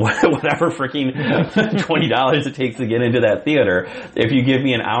whatever freaking $20 it takes to get into that theater if you give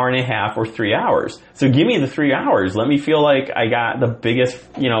me an hour and a half or 3 hours. So give me the 3 hours. Let me feel like I got the biggest,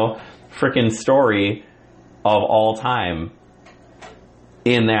 you know, freaking story of all time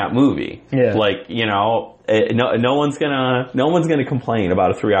in that movie. Yeah. Like, you know, no one's gonna complain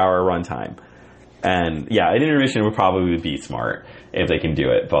about a 3 hour runtime. And yeah, an intermission would probably be smart if they can do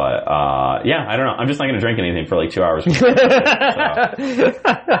it. But yeah, I don't know. I'm just not going to drink anything for like 2 hours.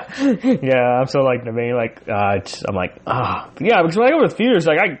 Yeah, I'm so like, I mean, like, I'm like, yeah, because when I go to the theaters,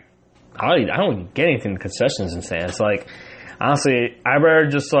 like, I don't get anything in concessions and stands. Like, honestly, I'd rather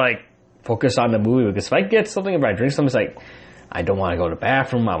just like focus on the movie, because if I get something, if I drink something, it's like, I don't want to go to the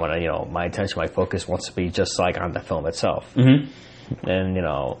bathroom. I want to, you know, my attention, my focus wants to be just like on the film itself. Mm-hmm. And, you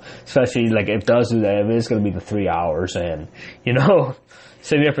know, especially, like, if it does do that, if it is going to be the 3 hours, and, you know,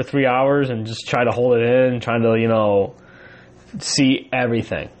 sitting there for 3 hours and just try to hold it in, trying to, you know, see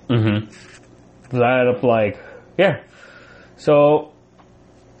everything. Mm-hmm. That up, like, yeah. So,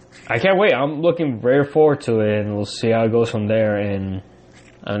 I can't wait. I'm looking very forward to it, and we'll see how it goes from there. And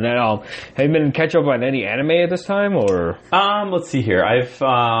then, have you been catch up on any anime at this time, or? Let's see here. I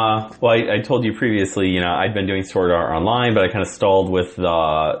told you previously, you know, I'd been doing Sword Art Online, but I kind of stalled with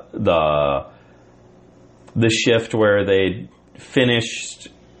the shift where they finished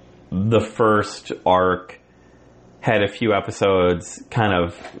the first arc, had a few episodes kind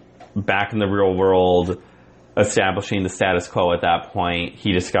of back in the real world, establishing the status quo at that point.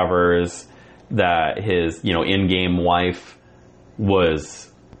 He discovers that his, you know, in-game wife was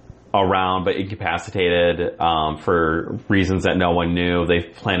around but incapacitated for reasons that no one knew.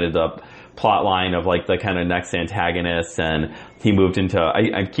 They've planted the plot line of like the kind of next antagonist, and he moved into,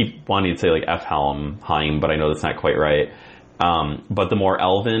 I keep wanting to say like Helheim, but I know that's not quite right. But the more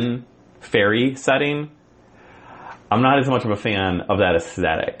elven fairy setting, I'm not as much of a fan of that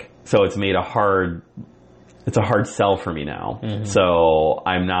aesthetic. So it's made a hard sell for me now. Mm-hmm. So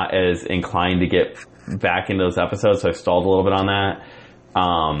I'm not as inclined to get back into those episodes, so I've stalled a little bit on that.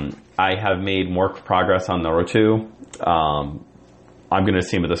 I have made more progress on Naruto. I'm going to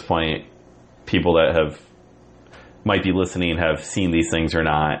assume at this point people that might be listening have seen these things or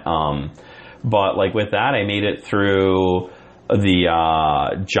not. But like with that, I made it through the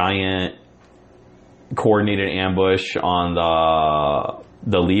giant coordinated ambush on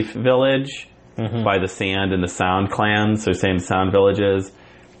the Leaf Village by the Sand and the Sound clans, so Sand and Sound villages.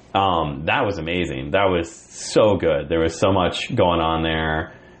 That was amazing. That was so good. There was so much going on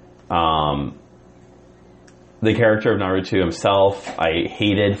there. The character of Naruto himself, I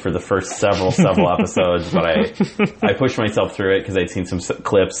hated for the first several episodes, but I pushed myself through it because I'd seen some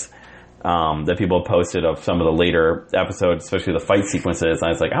clips, that people have posted of some of the later episodes, especially the fight sequences. And I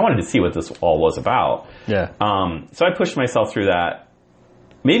was like, I wanted to see what this all was about. Yeah. So I pushed myself through that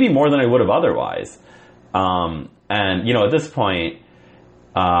maybe more than I would have otherwise. And, you know, at this point,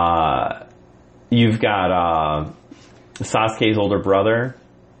 you've got Sasuke's older brother.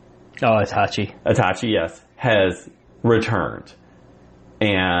 Oh, Itachi. Itachi, yes, has returned.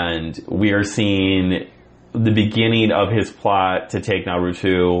 And we are seeing the beginning of his plot to take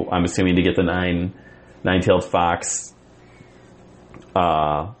Naruto, I'm assuming to get the nine-tailed fox,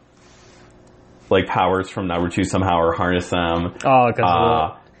 like powers from Naruto somehow, or harness them. Oh,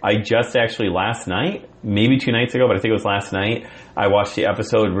 because I just actually last night, maybe 2 nights ago, but I think it was last night, I watched the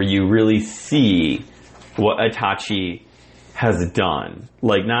episode where you really see what Itachi has done.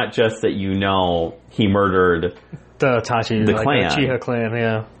 Like, not just that you know he murdered the Itachi, the like clan. the Uchiha clan,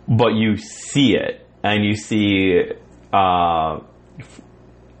 yeah. But you see it, and you see, like,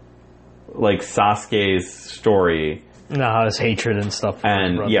 Sasuke's story. No, his hatred and stuff.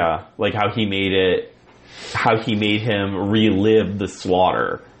 And, yeah, like how he made him relive the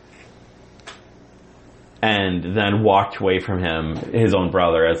slaughter. And then walked away from him, his own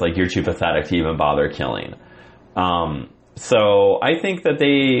brother, as, like, you're too pathetic to even bother killing. So I think that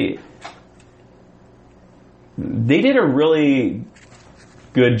they did a really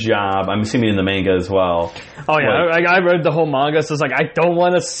good job. I'm assuming in the manga as well. Oh yeah, like, I read the whole manga, so it's like I don't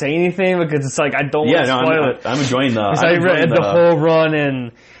want to say anything because it's like I don't want to spoil it. I'm enjoying the. I read the whole run,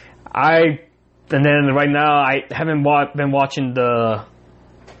 and then right now I haven't been watching the,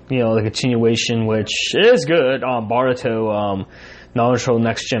 you know, the continuation, which is good. Boruto, Naruto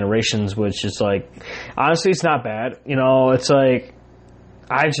Next Generations, which is like, honestly, it's not bad. You know, it's like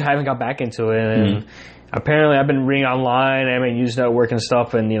I just haven't got back into it, and apparently I've been reading online, Anime News Network and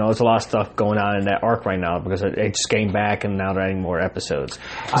stuff, and, you know, there's a lot of stuff going on in that arc right now because it just came back, and now they're adding more episodes.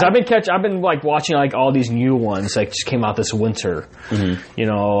 Because I've been like watching like all these new ones like just came out this winter. You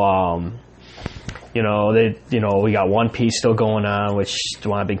know, we got One Piece still going on, which is the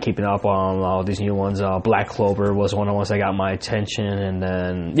one I've been keeping up on. All these new ones. Black Clover was one of the ones that got my attention, and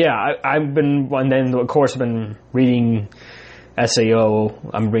then and then of course I've been reading SAO.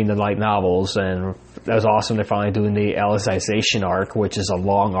 I'm reading the light novels, and that was awesome. They're finally doing the Alicization arc, which is a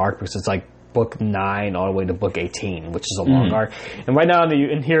long arc because it's like book 9 all the way to book 18, which is a long arc. And right now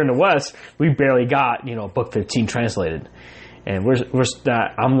in here in the West, we barely got, you know, book 15 translated. And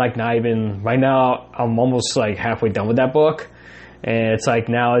I'm like not even, right now, I'm almost like halfway done with that book. And it's like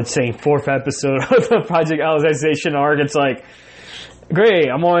now it's saying 4th episode of the Project Alicization arc. It's like, great,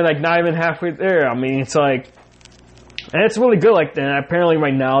 I'm only like not even halfway there. I mean, it's like, and it's really good. Like, and apparently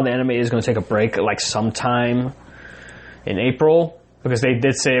right now the anime is going to take a break like sometime in April because they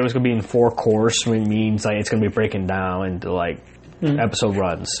did say it was going to be in 4 course, which means like it's going to be breaking down into like episode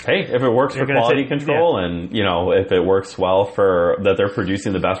runs. Hey, if it works for quality control and, you know, if it works well for that they're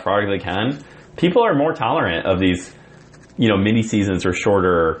producing the best product they can, people are more tolerant of these, you know, mini seasons or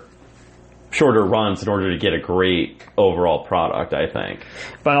shorter runs in order to get a great overall product, I think.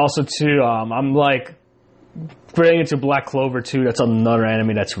 But also too, I'm like getting into Black Clover too. That's another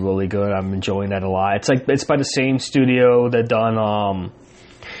anime that's really good. I'm enjoying that a lot. It's like it's by the same studio that done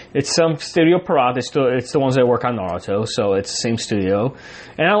it's some Studio Pierrot. It's the ones that work on Naruto, so it's the same studio.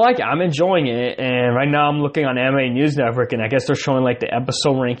 And I like it. I'm enjoying it. And right now I'm looking on Anime News Network, and I guess they're showing like the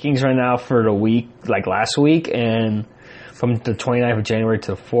episode rankings right now for the week, like last week, and from the 29th of January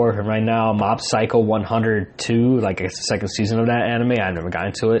to the 4th. And right now Mob Psycho 102, like it's the second season of that anime. I never got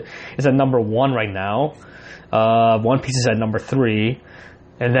into it. It's at number 1 right now. One Piece is at number 3.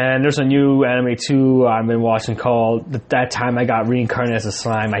 And then there's a new anime too I've been watching called That Time I Got Reincarnated as a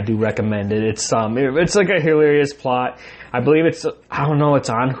Slime. I do recommend it. It's like a hilarious plot. I believe it's on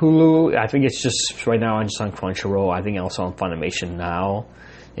Hulu. I think it's just right now just on Crunchyroll. I think also on Funimation now.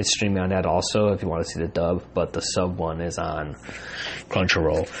 It's streaming on that also if you want to see the dub, but the sub one is on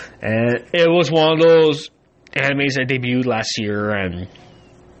Crunchyroll. And it was one of those animes that debuted last year and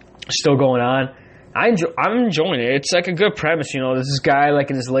still going on. I'm enjoying it. It's like a good premise, you know. There's this guy like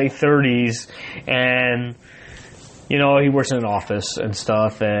in his late 30s, and you know he works in an office and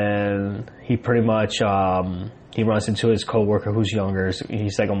stuff, and he pretty much he runs into his coworker who's younger.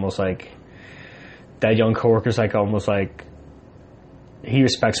 He's like almost like that young coworker's like almost like he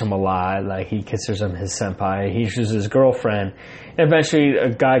respects him a lot. Like he considers him his senpai. He's just his girlfriend. And eventually, a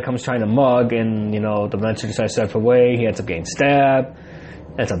guy comes trying to mug, and you know the mentor decides to step away. He ends up getting stabbed.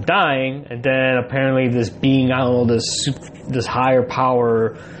 Ends up dying, and then apparently this being, I don't know, this higher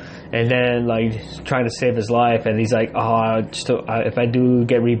power And then, like, trying to save his life, and he's like, if I do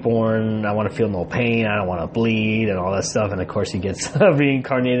get reborn, I want to feel no pain, I don't want to bleed, and all that stuff. And, of course, he gets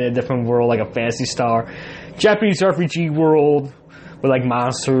reincarnated in a different world, like a fantasy star Japanese RPG world with, like,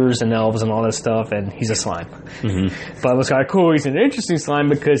 monsters and elves and all that stuff, and he's a slime. Mm-hmm. But it was kind of cool. He's an interesting slime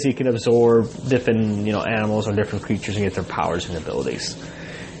because he can absorb different, animals or different creatures and get their powers and abilities.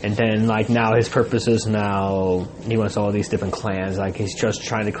 And then, like, now his purpose is he wants all these different clans. Like, he's just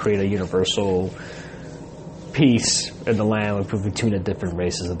trying to create a universal peace in the land between the different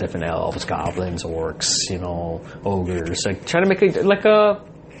races, the different elves, goblins, orcs, ogres. Like, trying to make it like a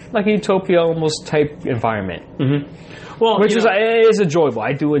utopia almost type environment. Mm-hmm. Well, which is enjoyable.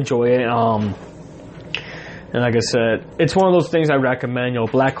 I do enjoy it. And like I said, it's one of those things I recommend.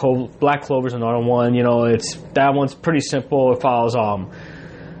 Black Clover's another one. That one's pretty simple. It follows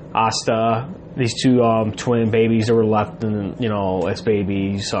Asta, these two twin babies that were left as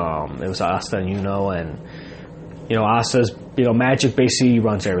babies. It was Asta and Yuno, and Asta's magic basically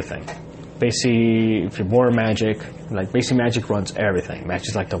runs everything. Basically, if you're born magic, magic runs everything.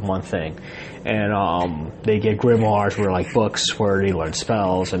 Magic's like the one thing, and they get grimoires, where like books where they learn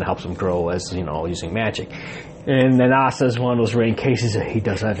spells and it helps them grow as using magic. And then Asta's one of those rare cases that he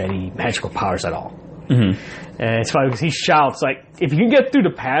doesn't have any magical powers at all. Mm-hmm. And it's funny because he shouts. Like, if you can get through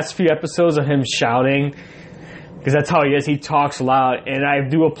the past few episodes of him shouting, because that's how he is, he talks loud. And I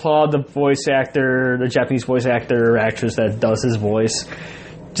do applaud the Japanese voice actor or actress that does his voice,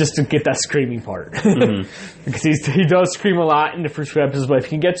 just to get that screaming part. Mm-hmm. Because he does scream a lot in the first few episodes, but if you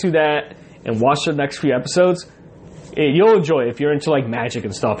can get to that and watch the next few episodes, you'll enjoy it if you're into like magic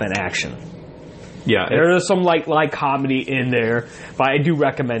and stuff and action. Yeah, there is some like comedy in there, but I do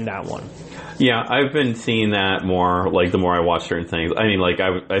recommend that one. Yeah, I've been seeing that more, like, the more I watch certain things. I mean, like,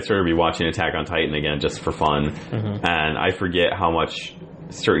 I started rewatching Attack on Titan again just for fun, mm-hmm. and I forget how much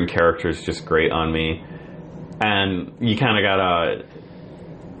certain characters just grate on me. And you kind of gotta...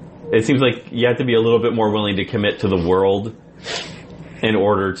 It seems like you have to be a little bit more willing to commit to the world in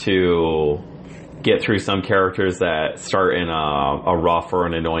order to get through some characters that start in a rough or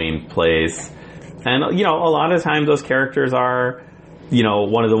an annoying place. And, a lot of times those characters are...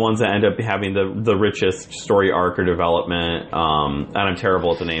 one of the ones that end up having the richest story arc or development. And I'm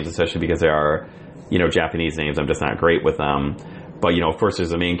terrible at the names, especially because they are, Japanese names. I'm just not great with them. But, of course, there's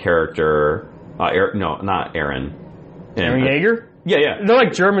the main character. Not Eren. Eren Yeager? Yeah. They're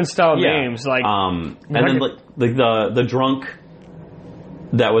like German-style names. Like, and then the drunk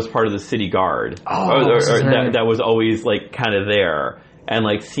that was part of the city guard. That was always, like, kind of there. And,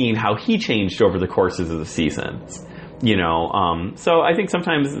 like, seeing how he changed over the courses of the seasons. So I think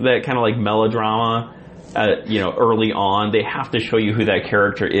sometimes that kind of like melodrama, early on, they have to show you who that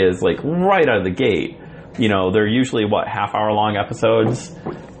character is, like, right out of the gate. They're usually, half-hour long episodes,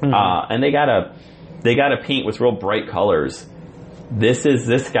 mm-hmm. And they gotta paint with real bright colors. This is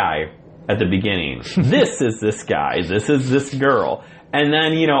this guy at the beginning. This is this guy. This is this girl. And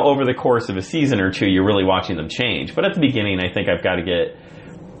then, over the course of a season or two, you're really watching them change. But at the beginning, I think I've got to get,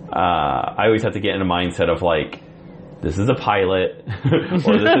 I always have to get in a mindset of, like, this is a pilot,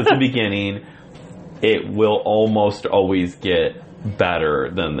 or this is the beginning. It will almost always get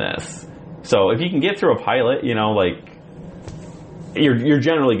better than this. So if you can get through a pilot, you're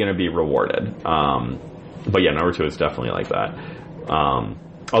generally going to be rewarded. But yeah, Naruto is definitely like that.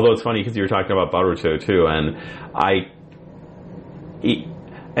 Although it's funny because you were talking about Boruto too, and it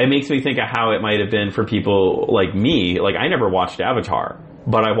makes me think of how it might have been for people like me. Like, I never watched Avatar,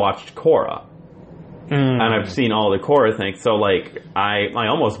 but I watched Korra. And I've seen all the Korra things, so like I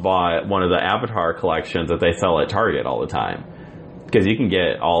almost bought one of the Avatar collections that they sell at Target all the time, because you can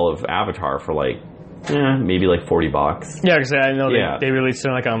get all of Avatar for like maybe like $40. Yeah, because I know they released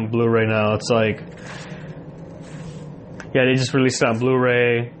it like on Blu-ray now. It's like they just released it on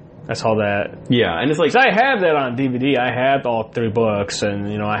Blu-ray. I saw that. Yeah, and it's like... I have that on DVD. I have all 3 books,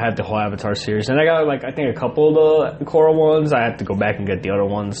 and, I had the whole Avatar series. And I got, like, I think a couple of the Korra ones. I have to go back and get the other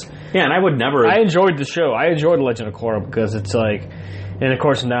ones. Yeah, and I would never... I enjoyed the show. I enjoyed The Legend of Korra because it's, like... And, of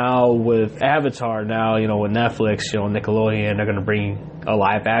course, now with Avatar, with Netflix, Nickelodeon, they're going to bring a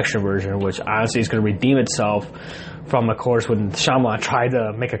live-action version, which, honestly, is going to redeem itself from, of course, when Shyamalan tried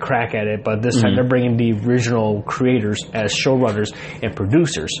to make a crack at it, but this time they're bringing the original creators as showrunners and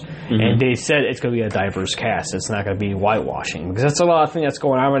producers, and they said it's going to be a diverse cast. It's not going to be whitewashing, because that's a lot of things that's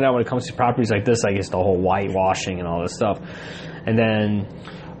going on right now when it comes to properties like this. Like, it's the whole whitewashing and all this stuff. And then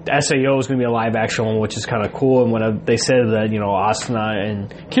the SAO is going to be a live action one, which is kind of cool. And when they said that, Asuna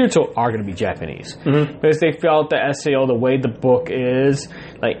and Kirito are going to be Japanese. Because they felt the SAO, the way the book is,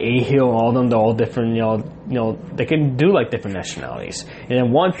 like A-Hill, all of them, they're all different, they can do like different nationalities. And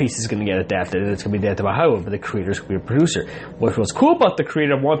then One Piece is going to get adapted, and it's going to be adapted by Hollywood, but the creator's going to be a producer. What's cool about the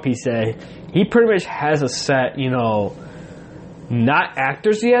creator of One Piece, that he pretty much has a set, not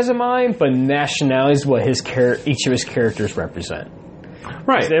actors he has in mind, but nationalities, what each of his characters represent.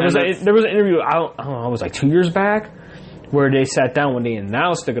 Right. There was an interview, I don't know, it was like 2 years back, where they sat down when they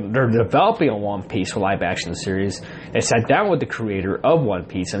announced they're developing a One Piece for live action series. They sat down with the creator of One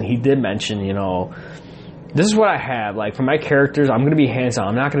Piece, and he did mention, this is what I have. Like, for my characters, I'm going to be hands-on.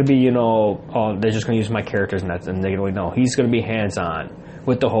 I'm not going to be, they're just going to use my characters and they don't know. He's going to be hands-on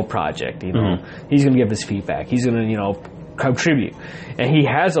with the whole project, He's going to give his feedback. He's going to, contribute. And he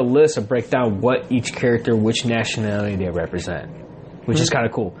has a list to break down what each character, which nationality they represent, which is kind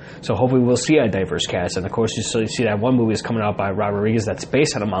of cool. So hopefully we'll see a diverse cast. And of course, you see that one movie is coming out by Robert Rodriguez that's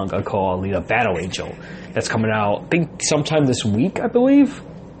based on a manga called Alita Battle Angel. That's coming out, I think, sometime this week, I believe.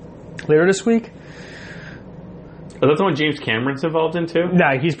 Later this week. Is that the one James Cameron's involved in too?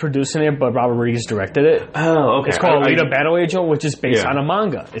 Nah, he's producing it, but Robert Rodriguez directed it. Oh, okay. It's called Alita Battle Angel, which is based on a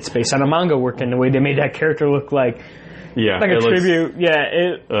manga. It's based on a manga work, and the way they made that character look like a tribute.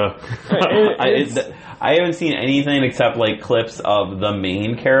 I haven't seen anything except like clips of the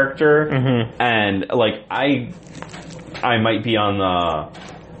main character, and like I might be on the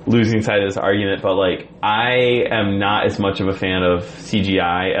losing side of this argument, but like I am not as much of a fan of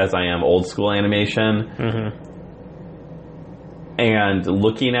CGI as I am old school animation. And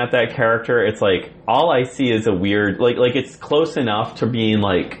looking at that character, it's like all I see is a weird like it's close enough to being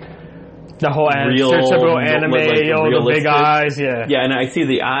like the whole real anime, the big eyes, yeah, and I see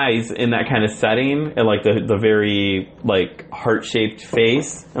the eyes in that kind of setting, and like the very like heart shaped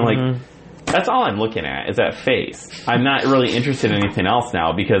face, and like that's all I'm looking at is that face. I'm not really interested in anything else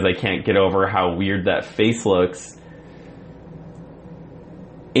now because I can't get over how weird that face looks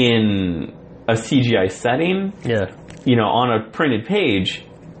in a CGI setting. Yeah. On a printed page,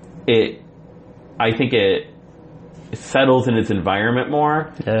 I think it settles in its environment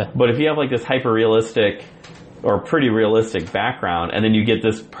more. Yeah. But if you have like this hyper realistic or pretty realistic background, and then you get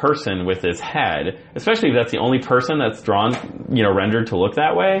this person with this head, especially if that's the only person that's drawn, rendered to look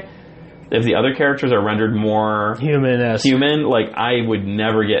that way. If the other characters are rendered more human, like I would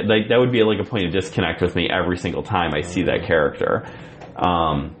never get like that would be like a point of disconnect with me every single time I see that character.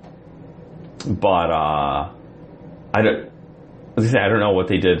 I don't know what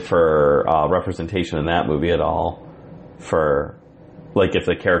they did for representation in that movie at all. For like if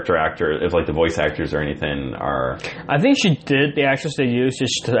the voice actors or anything are. I think she did. The actress they used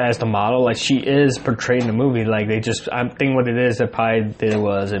just as the model, like she is portrayed in the movie. Like I'm thinking what it is that probably did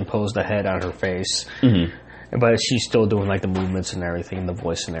was impose the head on her face. But she's still doing like the movements and everything, the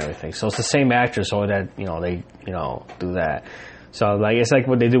voice and everything. So it's the same actress, so that they do that. So like it's like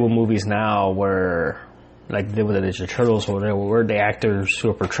what they do with movies now, where. Like they did with the Ninja Turtles or whatever, where the actors who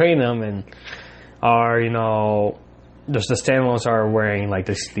are portraying them and are, just the standalones are wearing like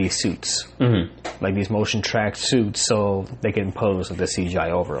these suits, like these motion tracked suits, so they can pose with the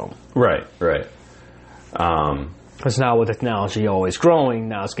CGI over them. Right. Because now with technology always growing,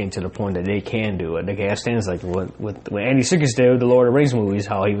 now it's getting to the point that they can do it. They can have stands like what Andy Serkis did with the Lord of the Rings movies,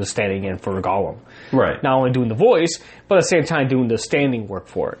 how he was standing in for Gollum. Right. Not only doing the voice, but at the same time doing the standing work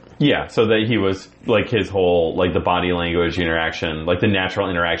for it. Yeah, so that he was, like, his whole, like, the body language interaction, like, the natural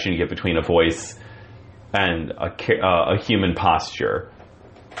interaction you get between a voice and a human posture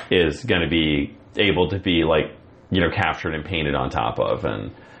is going to be able to be, like, captured and painted on top of.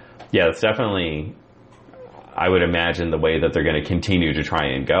 And, yeah, it's definitely, I would imagine, the way that they're going to continue to try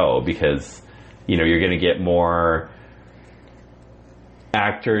and go, because, you're going to get more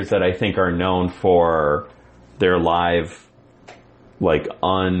actors that I think are known for their live, like,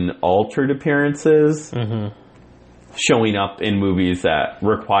 unaltered appearances showing up in movies that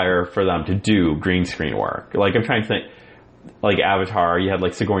require for them to do green screen work. Like, I'm trying to think, like Avatar, you had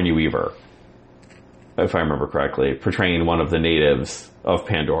like Sigourney Weaver, if I remember correctly, portraying one of the natives of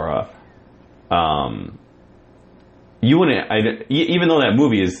Pandora. You wouldn't, even though that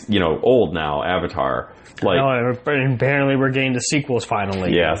movie is, old now, Avatar. Like, no, apparently we're getting the sequels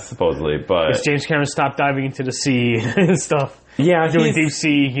finally. Yeah, supposedly, but because James Cameron stopped diving into the sea and stuff. Yeah, doing deep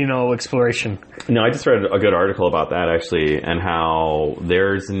sea, exploration. No, I just read a good article about that actually, and how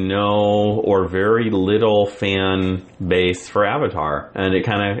there's no or very little fan base for Avatar, and it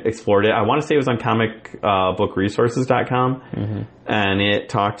kind of explored it. I want to say it was on comicbookresources.com, and it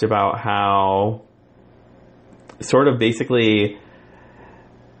talked about how sort of basically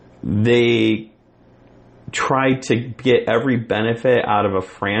they tried to get every benefit out of a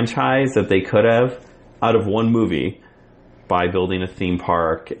franchise that they could have out of one movie by building a theme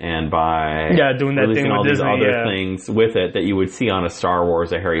park and by doing that releasing thing all with these Disney, other things with it that you would see on a Star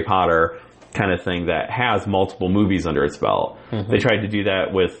Wars, a Harry Potter kind of thing that has multiple movies under its belt. They tried to do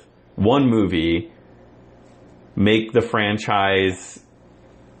that with one movie, make the franchise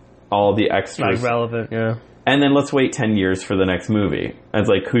all the extras like relevant, and then let's wait 10 years for the next movie. It's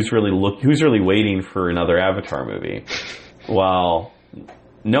like, who's really waiting for another Avatar movie? Well,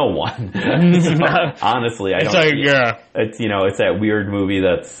 no one. So, honestly, I don't. It's it's that weird movie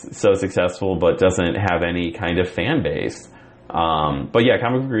that's so successful but doesn't have any kind of fan base. But yeah,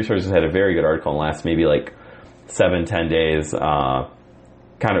 Comic Book Resources had a very good article in the last maybe like 7-10 days,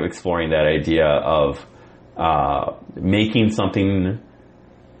 kind of exploring that idea of making something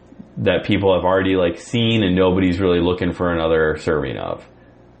that people have already like seen and nobody's really looking for another serving of.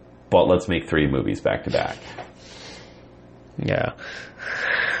 But let's make 3 movies back to back. Yeah.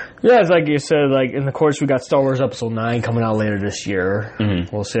 Yeah, it's like you said, like, and of course we got Star Wars Episode 9 coming out later this year.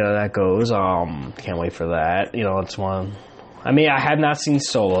 We'll see how that goes. Can't wait for that. It's one. I mean, I have not seen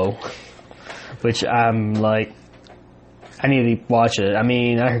Solo, which I'm like, I need to watch it. I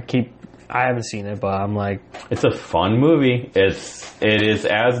mean, I haven't seen it, but I'm like, it's a fun movie. It is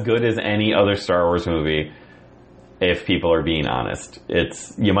as good as any other Star Wars movie, if people are being honest.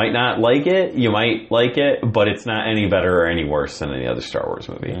 You might not like it, you might like it, but it's not any better or any worse than any other Star Wars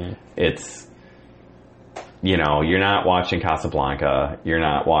movie. It's, you're not watching Casablanca, you're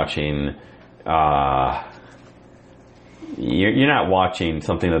not watching, you're not watching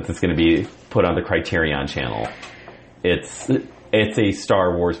something that's going to be put on the Criterion Channel. It's a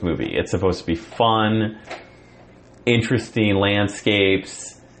Star Wars movie. It's supposed to be fun, interesting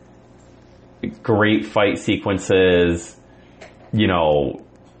landscapes, great fight sequences,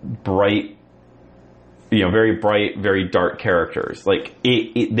 bright, very bright, very dark characters. Like,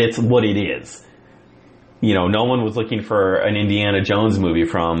 that's what it is. No one was looking for an Indiana Jones movie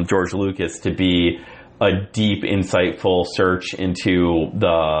from George Lucas to be a deep, insightful search into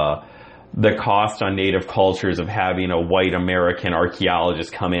the cost on native cultures of having a white American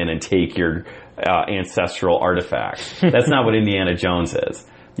archaeologist come in and take your ancestral artifacts. That's not what Indiana Jones is.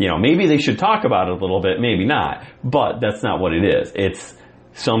 Maybe they should talk about it a little bit, maybe not, but that's not what it is. It's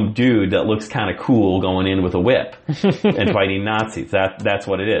some dude that looks kind of cool going in with a whip and fighting Nazis. That's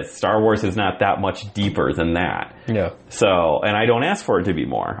what it is. Star Wars is not that much deeper than that. yeah. So, and I don't ask for it to be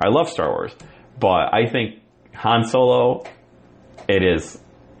more. I love Star Wars, but I think Han Solo, it is,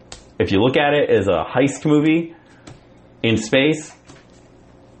 if you look at it as a heist movie in space,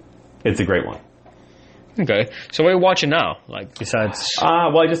 it's a great one. Okay. So what are you watching now? Like, besides...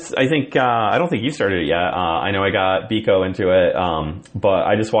 Well, I don't think you started it yet. I know I got Biko into it, but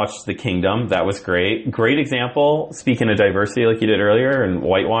I just watched The Kingdom. That was great. Great example, speaking of diversity like you did earlier and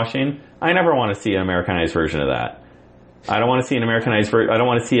whitewashing. I never want to see an Americanized version of that. I don't want to see an Americanized I don't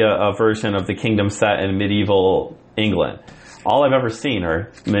want to see a version of The Kingdom set in medieval England. All I've ever seen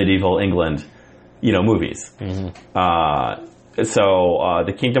are medieval England, movies. The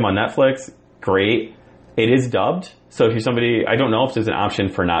Kingdom on Netflix, great. It is dubbed, so if you're somebody, I don't know if there's an option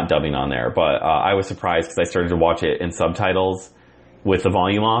for not dubbing on there, but I was surprised because I started to watch it in subtitles with the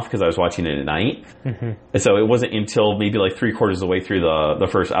volume off because I was watching it at night. And so it wasn't until maybe like 3/4 of the way through the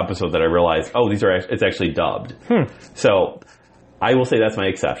first episode that I realized, it's actually dubbed. So I will say that's my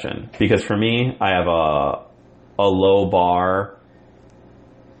exception, because for me, I have a low bar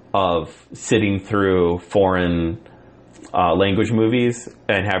of sitting through foreign language movies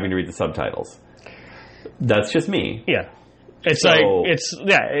and having to read the subtitles. That's just me. Yeah. It's like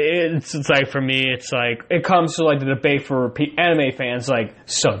for me, it's like, it comes to like the debate for anime fans, like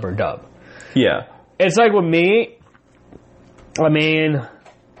sub or dub. Yeah. It's like with me, I mean,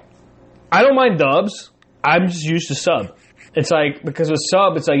 I don't mind dubs. I'm just used to sub. It's like, because with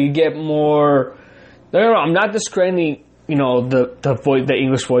sub, it's like you get more, I'm not discrediting, the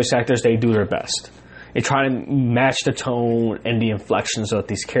English voice actors, they do their best. They try to match the tone and the inflections of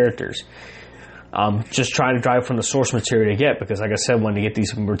these characters. Just trying to drive from the source material to get, because like I said, when they get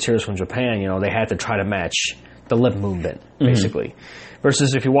these materials from Japan, they had to try to match the lip movement, basically.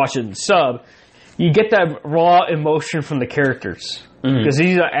 Versus if you watch it in sub, you get that raw emotion from the characters. Because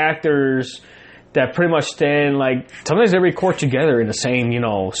these are actors that pretty much stand, like, sometimes they record together in the same,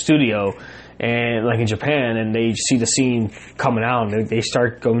 studio, and like in Japan, and they see the scene coming out, and they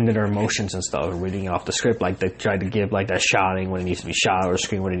start going into their emotions and stuff, reading off the script, like they try to give like that shouting when it needs to be shot, or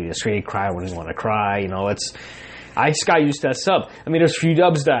scream when it needs to scream, cry when you want to cry. I just got used to that sub. I mean, there's a few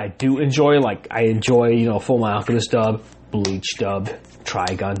dubs that I do enjoy, like I enjoy, Full Metal Alchemist dub, Bleach dub,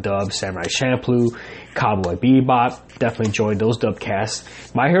 Trigun dub, Samurai Champloo, Cowboy Bebop. Definitely enjoyed those dub casts.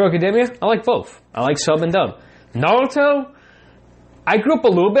 My Hero Academia, I like both. I like sub and dub. Naruto, I grew up a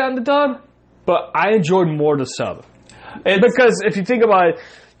little bit on the dub, but I enjoyed more the sub. Because if you think about it,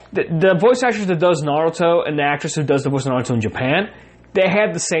 the voice actress that does Naruto and the actress who does the voice of Naruto in Japan, they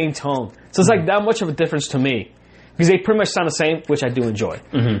have the same tone. So it's like that much of a difference to me. Because they pretty much sound the same, which I do enjoy.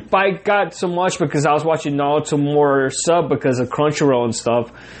 Mm-hmm. But I got so much because I was watching Naruto more sub because of Crunchyroll and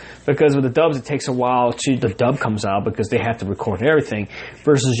stuff. Because with the dubs, it takes a while till the dub comes out because they have to record everything.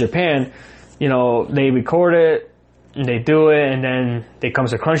 Versus Japan, you know, they record it, and they do it, and then it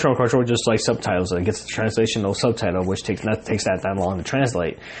comes to Crunchyroll. Crunchyroll just like subtitles, and it gets the translation, no subtitle, which takes that long to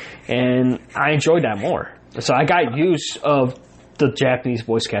translate. And I enjoyed that more. So I got use of the Japanese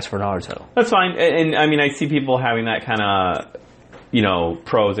voice cast for Naruto. That's fine. And I mean, I see people having that kind of, you know,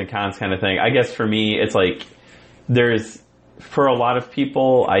 pros and cons kind of thing. I guess for me, it's like for a lot of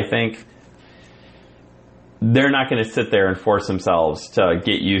people, I think they're not going to sit there and force themselves to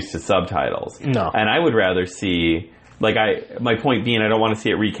get used to subtitles. No. And I would rather see, my point being, I don't want to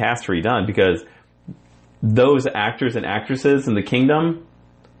see it recast or redone because those actors and actresses in the kingdom,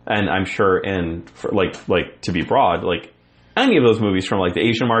 and I'm sure to be broad, like, any of those movies from like the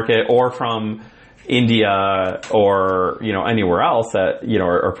Asian market or from India or, you know, anywhere else that, you know,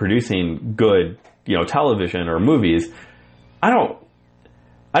 are producing good, you know, television or movies, I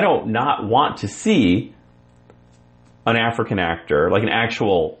don't not want to see an African actor, like an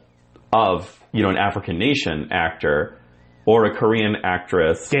actual an African nation actor or a Korean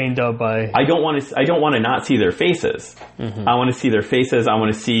actress getting dubbed by. I don't want to not see their faces. Mm-hmm. I want to see their faces. I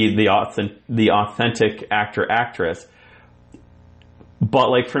want to see the authentic actress.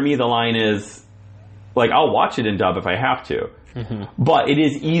 But, like, for me, the line is, like, I'll watch it in dub if I have to. Mm-hmm. But it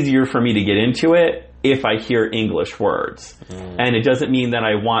is easier for me to get into it if I hear English words. Mm. And it doesn't mean that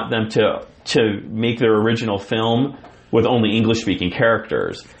I want them to make their original film with only English-speaking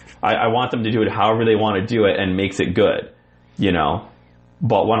characters. I want them to do it however they want to do it and makes it good, you know?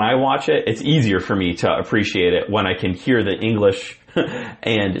 But when I watch it, it's easier for me to appreciate it when I can hear the English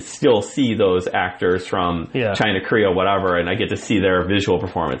and still see those actors from China, Korea, whatever, and I get to see their visual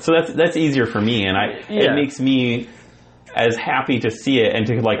performance. So that's easier for me, and it makes me as happy to see it and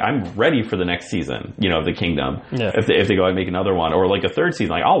to, like, I'm ready for the next season, you know, of The Kingdom. Yeah. If they go and make another one or like a third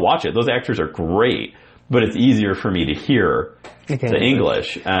season, like, I'll watch it. Those actors are great, but it's easier for me to hear the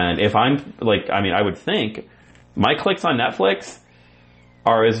English. And if I'm like, I mean, I would think my clicks on Netflix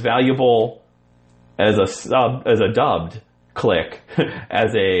are as valuable as a dubbed click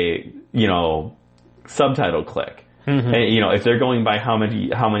as a, you know, subtitle click. Mm-hmm. And, you know, if they're going by how many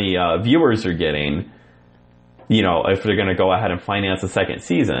viewers they're getting, you know, if they're going to go ahead and finance a second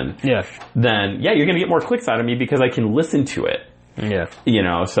season, then you're going to get more clicks out of me because I can listen to it. Yeah. You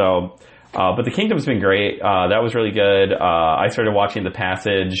know, so but The Kingdom's been great. That was really good. I started watching The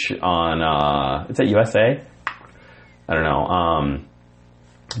Passage on is that USA? I don't know.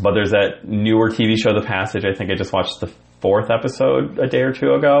 But there's that newer TV show, The Passage. I think I just watched the 4th episode a day or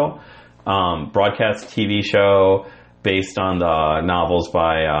two ago. Broadcast TV show based on the novels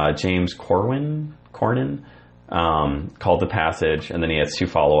by James Cornyn, called The Passage, and then he has 2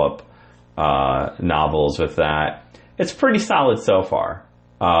 follow-up novels with that. It's pretty solid so far.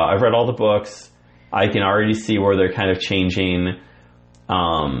 I've read all the books. I can already see where they're kind of changing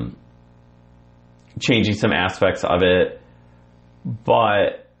some aspects of it.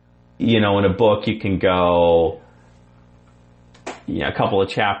 But, you know, in a book you can go, you know, a couple of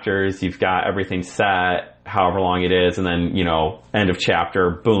chapters, you've got everything set, however long it is, and then, you know, end of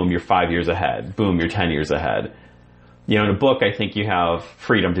chapter, boom, you're 5 years ahead. Boom, you're 10 years ahead. You know, in a book, I think you have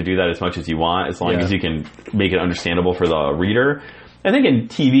freedom to do that as much as you want, as long as you can make it understandable for the reader. I think in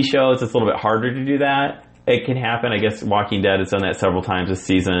TV shows, it's a little bit harder to do that. It can happen. I guess Walking Dead has done that several times this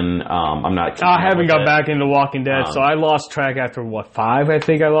season. I haven't got back into Walking Dead, so I lost track after, 5 I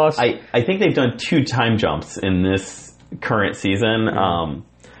think I lost? I think they've done 2 time jumps in this current season, and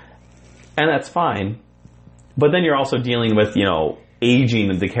that's fine. But then you're also dealing with, you know, aging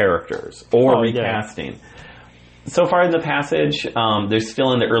of the characters or recasting. So far in The Passage, they're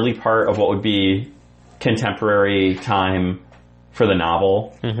still in the early part of what would be contemporary time for the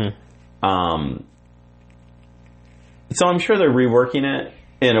novel. Mm-hmm. So I'm sure they're reworking it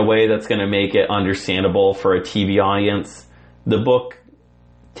in a way that's going to make it understandable for a TV audience. The book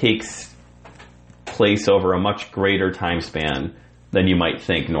takes place over a much greater time span than you might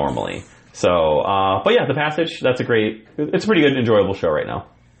think normally. So, but yeah, The Passage, it's a pretty good, enjoyable show right now.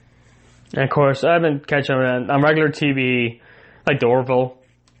 And of course, I've been catching on regular TV, like The Orville.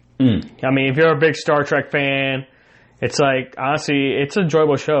 I mean, if you're a big Star Trek fan, It's like, honestly, it's an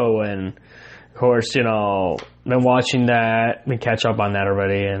enjoyable show, and of course, been watching that, been catch up on that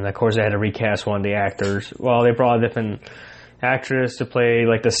already, and of course they had to recast one of the actors. Well, they brought a different actress to play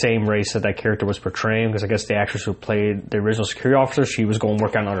like the same race that character was portraying, because I guess the actress who played the original security officer, she was going to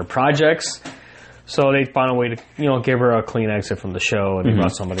work on other projects. So they found a way to, give her a clean exit from the show, and they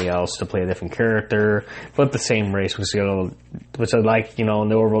brought somebody else to play a different character, but the same race, which I like, in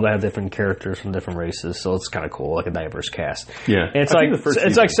the world, they have different characters from different races, so it's kind of cool, like a diverse cast. Yeah, it's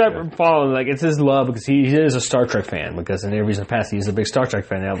like separate following, like it's his love because he is a Star Trek fan, because in interviews in the past he's a big Star Trek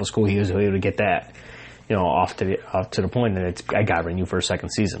fan. That was cool. He was able to get that, off to the point that I got renewed for a second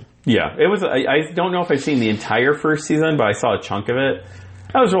season. Yeah, it was. I don't know if I've seen the entire first season, but I saw a chunk of it.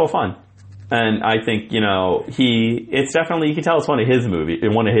 That was real fun. And I think, it's definitely, you can tell it's one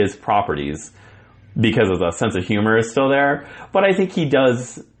of his properties, because of the sense of humor is still there. But I think you can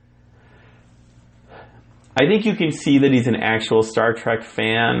see that he's an actual Star Trek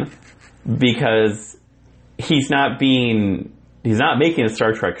fan, because he's not making a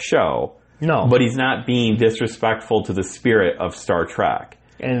Star Trek show. No. But he's not being disrespectful to the spirit of Star Trek.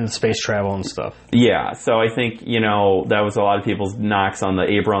 And space travel and stuff. Yeah. So I think, that was a lot of people's knocks on the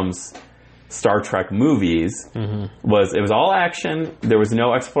Abrams Star Trek movies. It was all action, there was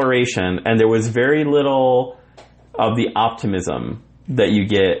no exploration, and there was very little of the optimism that you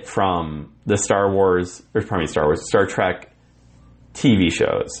get from the Star Trek TV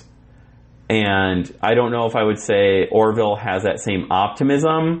shows. And I don't know if I would say Orville has that same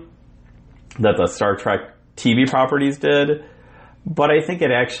optimism that the Star Trek TV properties did, but I think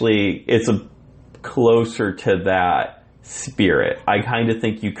it's closer to that spirit. I kind of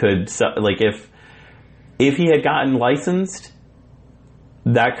think you could, like, if he had gotten licensed,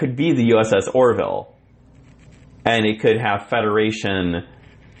 that could be the USS Orville, and it could have Federation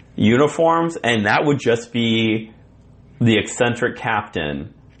uniforms, and that would just be the eccentric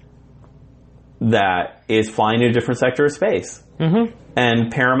captain that is flying in a different sector of space.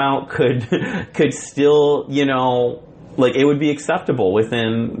 And Paramount could still, it would be acceptable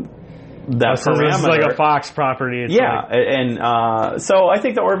within that parameter. This is like a Fox property. And so I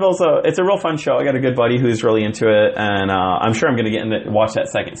think the Orville's it's a real fun show. I got a good buddy who's really into it, and I'm sure I'm going to get in watch that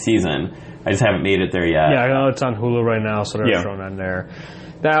second season. I just haven't made it there yet. Yeah, I know it's on Hulu right now, so they're showing on there.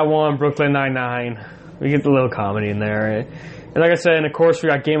 That one, Brooklyn Nine-Nine. We get the little comedy in there. And like I said, and of course we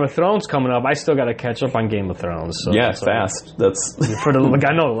got Game of Thrones coming up. I still got to catch up on Game of Thrones. So, fast. That's I know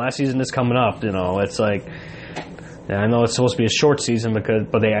the last season is coming up. It's like. Yeah, I know it's supposed to be a short season, but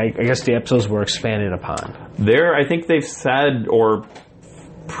I guess the episodes were expanded upon. I think they've said, or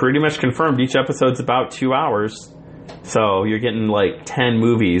pretty much confirmed, each episode's about 2 hours. So you're getting like 10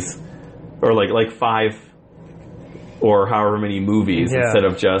 movies, or like 5, or however many movies, instead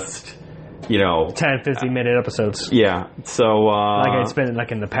of just, 10, 50-minute episodes. Yeah, so... like it's been,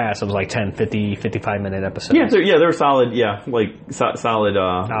 like in the past, it was like 10, 50, 55-minute episodes. Yeah, they're solid, solid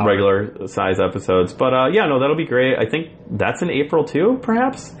regular size episodes. But, that'll be great. I think that's in April, too,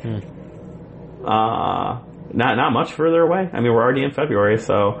 perhaps? Not much further away. I mean, we're already in February,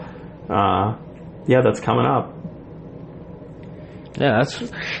 so, that's coming up. Yeah,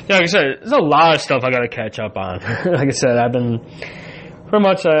 like I said, there's a lot of stuff I gotta catch up on. Like I said, I've been... pretty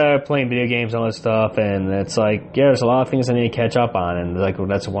much playing video games and all that stuff, and it's like, there's a lot of things I need to catch up on, and like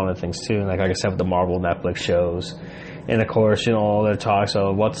that's one of the things too. And like I said, with the Marvel Netflix shows, and of course, all their talks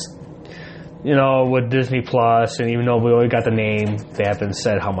of what's, with Disney Plus, and even though we already got the name, they haven't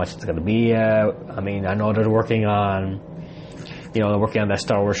said how much it's going to be yet. I mean, I know they're working on, they're working on that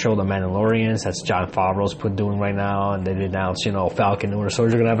Star Wars show, The Mandalorians. That's Jon Favreau's doing right now, and they announced, Falcon and Winter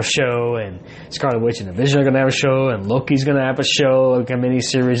Soldier are going to have a show, and Scarlet Witch and the Vision are going to have a show, and Loki's going to have a show, like a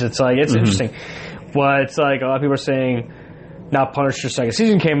mini-series. It's like, it's interesting. But it's like, a lot of people are saying, now Punisher's second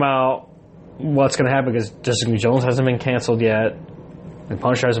season came out, what's going to happen, because Jessica Jones hasn't been canceled yet, and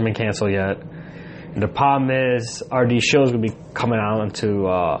Punisher hasn't been canceled yet. And the problem is, are these shows going to be coming out onto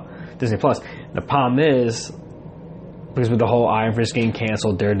Disney Plus? And the problem is, because with the whole Iron Fist getting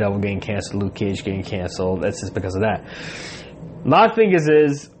canceled, Daredevil getting canceled, Luke Cage getting canceled, that's just because of that. My thing is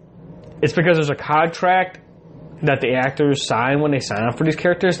it's because there's a contract that the actors sign when they sign up for these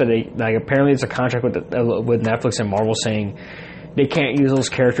characters, that apparently it's a contract with Netflix and Marvel saying they can't use those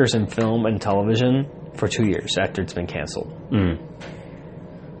characters in film and television for 2 years after it's been canceled.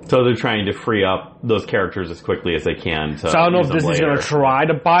 So they're trying to free up those characters as quickly as they can. So I don't know if Disney's going to try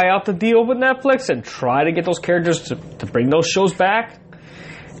to buy out the deal with Netflix and try to get those characters to bring those shows back.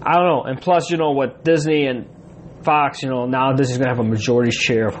 I don't know. And plus, what Disney and Fox, now Disney's going to have a majority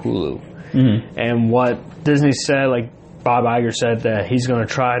share of Hulu. And what Disney said, like Bob Iger said, that he's going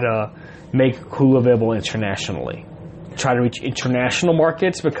to try to make Hulu available internationally. try to reach international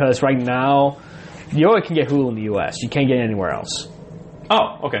markets, because right now you only can get Hulu in the U.S. You can't get it anywhere else.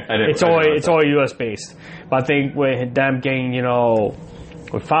 Oh, okay. It's all U.S. based. But I think with them getting,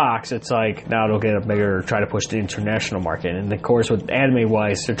 with Fox, it's like now they'll get a bigger, try to push the international market. And of course, with anime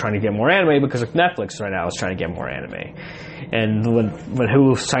wise, they're trying to get more anime because of Netflix right now is trying to get more anime. And when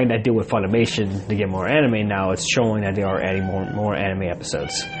Hulu signed that deal with Funimation to get more anime, now it's showing that they are adding more anime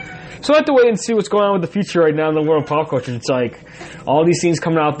episodes. So I have to wait and see what's going on with the future right now in the world of pop culture. It's like all these things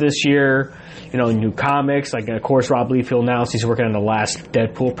coming out this year. New comics. Like, of course, Rob Liefeld announced he's working on the last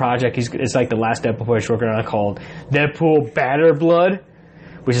Deadpool project. It's like the last Deadpool project he's working on called Deadpool Badder Blood,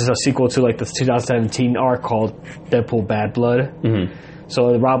 which is a sequel to like the 2017 arc called Deadpool Bad Blood. Mm-hmm.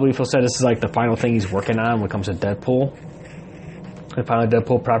 So Rob Liefeld said this is like the final thing he's working on when it comes to Deadpool. The final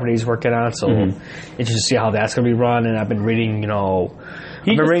Deadpool property he's working on. So interested to see how that's going to be run. And I've been reading, I've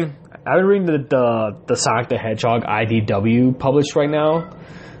been reading the Sonic the Hedgehog IDW published right now.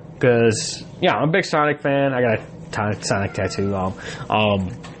 Because, I'm a big Sonic fan. I got a Sonic tattoo.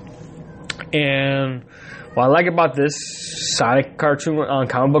 And what I like about this Sonic cartoon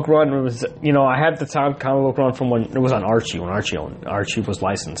comic book run, it was, I had the comic book run from when it was on Archie, when Archie was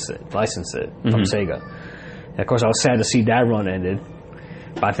licensed it from Sega. And of course, I was sad to see that run ended.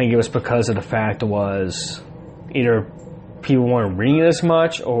 But I think it was because of the fact it was either people weren't reading it as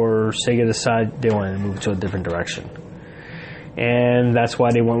much, or Sega decided they wanted to move to a different direction. And that's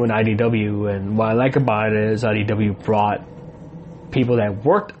why they went with IDW. And what I like about it is IDW brought people that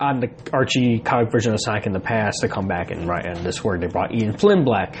worked on the Archie comic version of Sonic in the past to come back and write on this work. They brought Ian Flynn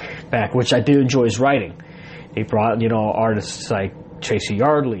back, which I did enjoy his writing. They brought, artists like Tracy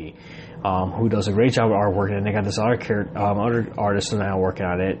Yardley, who does a great job of artwork, and they got this other artist now working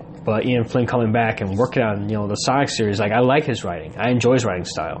on it. But Ian Flynn coming back and working on, the Sonic series, I like his writing. I enjoy his writing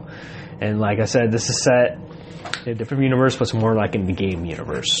style. And like I said, this is set in a different universe, but it's more like in the game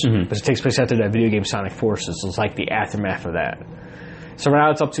universe. Mm-hmm. But it takes place after that video game Sonic Forces, so it's like the aftermath of that. So right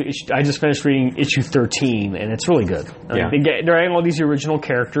now it's up to I just finished reading issue 13, and it's really good. They're adding all these original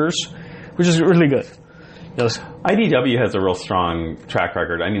characters, which is really good. IDW has a real strong track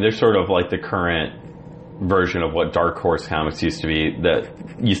record. I mean, they're sort of like the current version of what Dark Horse Comics used to be,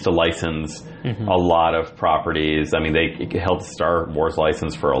 that used to license a lot of properties. I mean, they held the Star Wars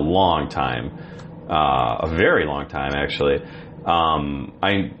license for a long time. A very long time, actually.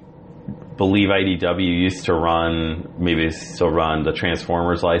 I believe IDW used to run, maybe still run, the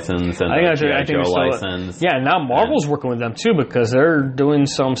Transformers license and the G.I. Joe license. Yeah, now Marvel's working with them too, because they're doing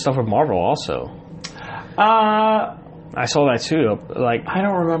some stuff with Marvel also. I saw that too. I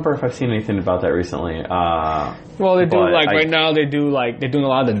don't remember if I've seen anything about that recently. Well, they do right now. They're doing a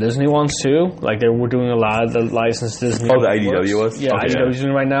lot of the Disney ones too. Like they were doing a lot of the licensed Disney. Oh, the IDW was. Yeah, IDW's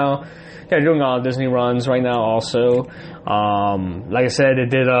doing right now. Yeah, they're doing all Disney runs right now also. Like I said, they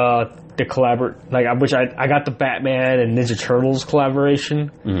did the which I got the Batman and Ninja Turtles collaboration.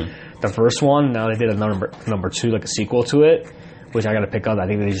 Mm-hmm. The first one. Now they did a number 2, like a sequel to it, which I got to pick up. I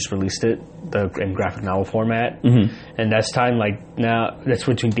think they just released it in graphic novel format. Mm-hmm. And that's time now that's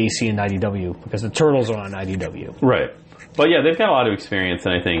between DC and IDW, because the Turtles are on IDW. Right. But yeah, they've got a lot of experience,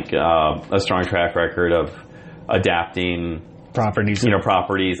 and I think a strong track record of adapting properties,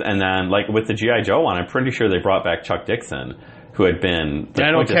 and then with the G.I. Joe one, I'm pretty sure they brought back Chuck Dixon, who had been the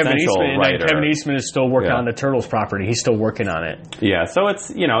quintessential writer. Kevin Eastman is still working on the Turtles property. He's still working on it. Yeah, so it's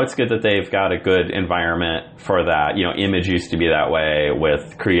good that they've got a good environment for that. Image used to be that way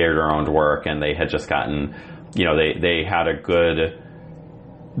with creator-owned work, and they had just gotten, they had a good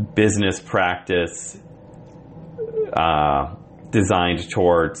business practice designed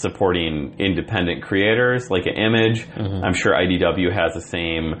toward supporting independent creators, like an Image. Mm-hmm. I'm sure IDW has the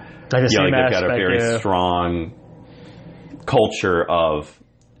same. They've got a very strong culture of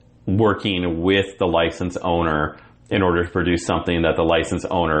working with the license owner in order to produce something that the license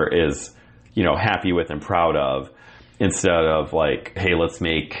owner is, happy with and proud of, instead of hey, let's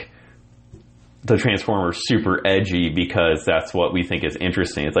make the Transformers super edgy because that's what we think is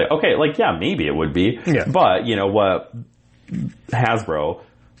interesting. It's okay, yeah, maybe it would be, but what Hasbro,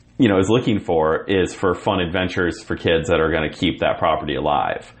 is looking for is for fun adventures for kids that are going to keep that property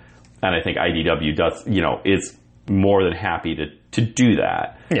alive. And I think IDW does, is more than happy to do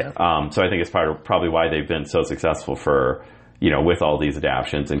that. Yeah. So I think it's probably why they've been so successful for, with all these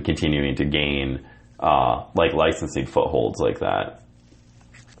adaptions and continuing to gain, licensing footholds like that.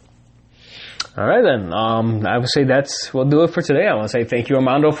 All right, then. I would say we'll do it for today. I want to say thank you,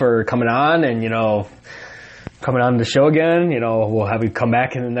 Armando, for coming on and, coming on the show again. We'll have you come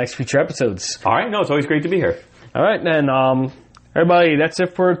back in the next future episodes. All right. No, it's always great to be here. All right, then. Everybody, that's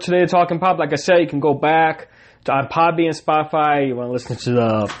it for today, Talking Pop. Like I said, you can go back, on Podbean and Spotify. You want to listen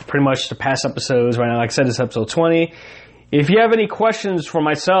to pretty much the past episodes right now. Like I said, this is episode 20. If you have any questions for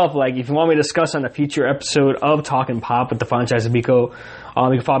myself, like if you want me to discuss on a future episode of Talking Pop with the Franchise Amico, you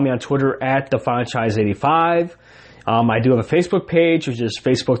can follow me on Twitter at TheFranchise85. I do have a Facebook page, which is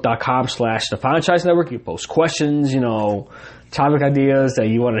facebook.com/The Franchise Network. You post questions, topic ideas that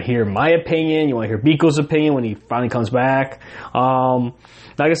you want to hear my opinion. You want to hear Biko's opinion when he finally comes back.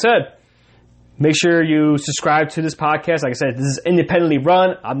 Like I said, make sure you subscribe to this podcast. Like I said, this is independently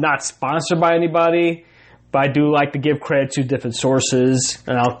run. I'm not sponsored by anybody. But I do like to give credit to different sources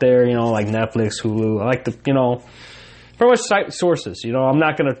out there, like Netflix, Hulu. I like to, pretty much cite sources. I'm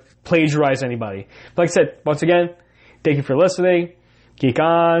not going to plagiarize anybody. But like I said, once again, thank you for listening. Geek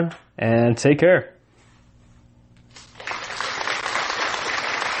on and take care.